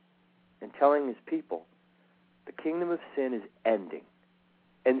world and telling his people the kingdom of sin is ending.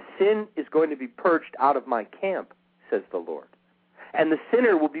 And sin is going to be purged out of my camp, says the Lord. And the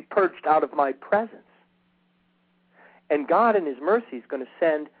sinner will be purged out of my presence. And God in his mercy is going to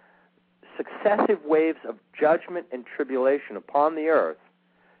send successive waves of judgment and tribulation upon the earth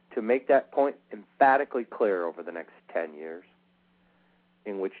to make that point emphatically clear over the next 10 years,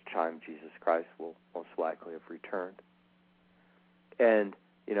 in which time Jesus Christ will most likely have returned. And,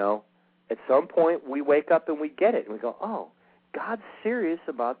 at some point we wake up and we get it, and we go, oh, God's serious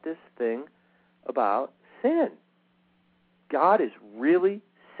about this thing about sin. God is really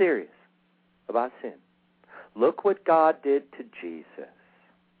serious about sin. Look what God did to Jesus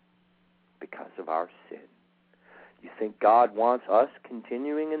because of our sin. You think God wants us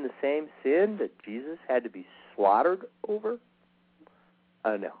continuing in the same sin that Jesus had to be slaughtered over?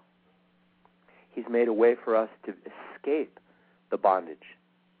 No. He's made a way for us to escape the bondage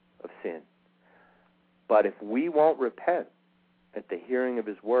of sin. But if we won't repent at the hearing of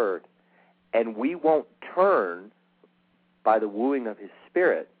his word, and we won't turn by the wooing of his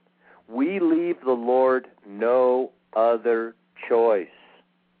Spirit, we leave the Lord no other choice.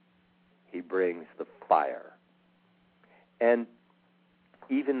 He brings the fire. And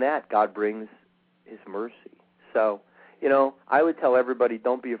even that, God brings his mercy. So, I would tell everybody,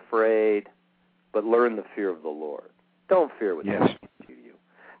 don't be afraid, but learn the fear of the Lord. Don't fear what happens to you.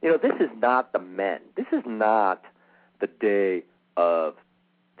 This is not the men. This is not the day of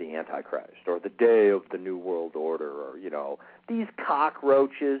the Antichrist or the day of the New World Order, or, these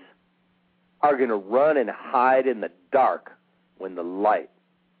cockroaches are going to run and hide in the dark when the light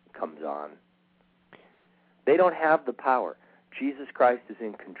comes on. They don't have the power. Jesus Christ is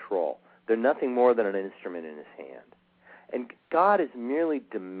in control. They're nothing more than an instrument in his hand. And God is merely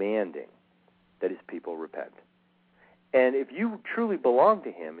demanding that his people repent. And if you truly belong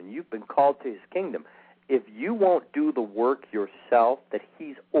to him and you've been called to his kingdom, if you won't do the work yourself that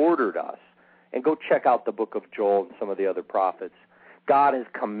he's ordered us, and go check out the book of Joel and some of the other prophets, God has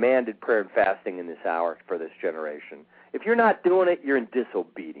commanded prayer and fasting in this hour for this generation. If you're not doing it, you're in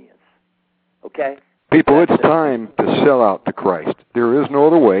disobedience. Okay? People, it's time to sell out to Christ. There is no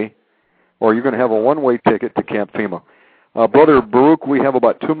other way, or you're going to have a one-way ticket to Camp FEMA. Brother Baruch, we have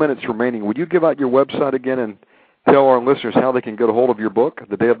about 2 minutes remaining. Would you give out your website again and tell our listeners how they can get a hold of your book,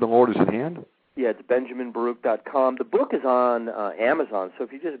 The Day of the Lord is at Hand? Yeah, it's BenjaminBaruch.com. The book is on Amazon, so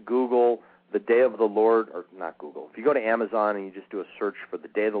if you just Google The Day of the Lord, or not Google, if you go to Amazon and you just do a search for The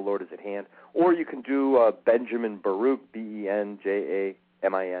Day of the Lord is at Hand, or you can do Benjamin Baruch,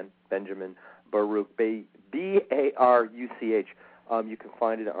 B-E-N-J-A-M-I-N, Benjamin Baruch, B-A-R-U-C-H. You can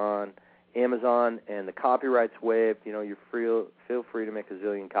find it on Amazon, and the copyright's waived. You're feel free to make a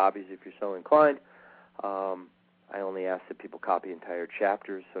zillion copies if you're so inclined. I only ask that people copy entire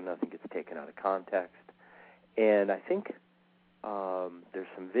chapters so nothing gets taken out of context. And I think there's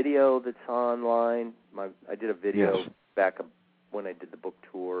some video that's online. I did a video back when I did the book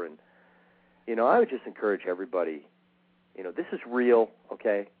tour, and I would just encourage everybody. This is real,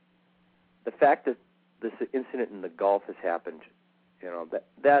 okay? The fact that this incident in the Gulf has happened,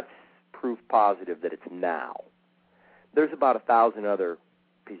 that's proof positive that it's now. There's about 1,000 other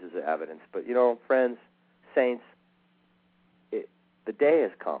pieces of evidence, but friends, saints, the day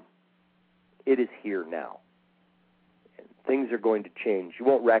has come. It is here now. And things are going to change. You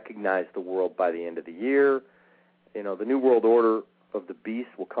won't recognize the world by the end of the year. The New World Order of the Beast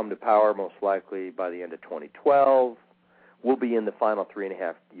will come to power most likely by the end of 2012. We'll be in the final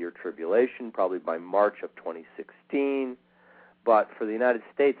 3.5-year tribulation, probably by March of 2016. But for the United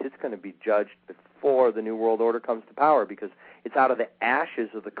States, it's going to be judged before the New World Order comes to power, because it's out of the ashes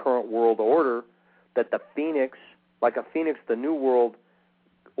of the current world order that the phoenix, like a phoenix, the New World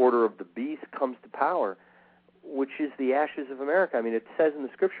Order of the Beast comes to power, which is the ashes of America. I mean, it says in the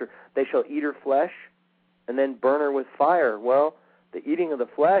Scripture, they shall eat her flesh and then burn her with fire. Well, the eating of the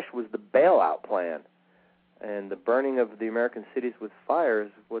flesh was the bailout plan, and the burning of the American cities with fire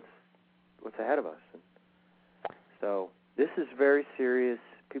is what's ahead of us. And so this is very serious.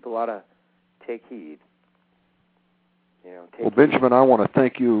 People ought to take heed. Well, Benjamin, I want to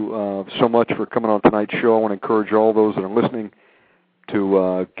thank you so much for coming on tonight's show. I want to encourage all those that are listening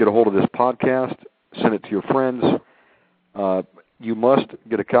to get a hold of this podcast, send it to your friends. You must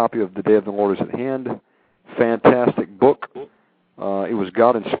get a copy of The Day of the Lord is at Hand. Fantastic book. It was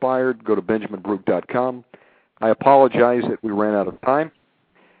God-inspired. Go to BenjaminBaruch.com. I apologize that we ran out of time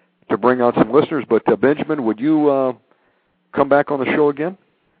to bring on some listeners, but Benjamin, would you come back on the show again?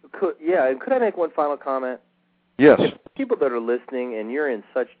 Could I make one final comment? Yes. If people that are listening and you're in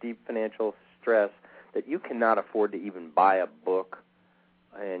such deep financial stress that you cannot afford to even buy a book,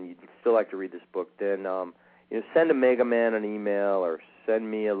 and you'd still like to read this book, then send Omegaman an email or send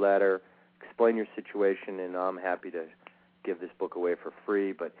me a letter, explain your situation, and I'm happy to give this book away for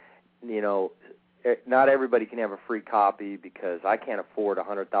free. But not everybody can have a free copy, because I can't afford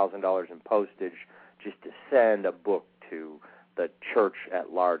 $100,000 in postage just to send a book to the church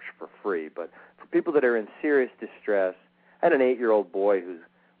at large for free. But for people that are in serious distress, I had an 8-year-old boy who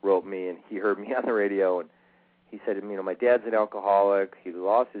wrote me, and he heard me on the radio, and he said, my dad's an alcoholic. He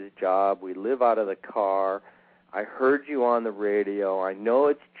lost his job. We live out of the car. I heard you on the radio. I know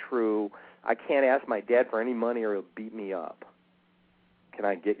it's true. I can't ask my dad for any money or he'll beat me up. Can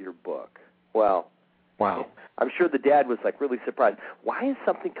I get your book? Well, wow. I'm sure the dad was really surprised. Why is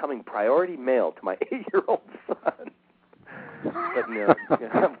something coming priority mail to my 8-year-old son?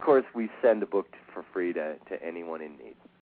 But of course, we send a book for free to anyone in need.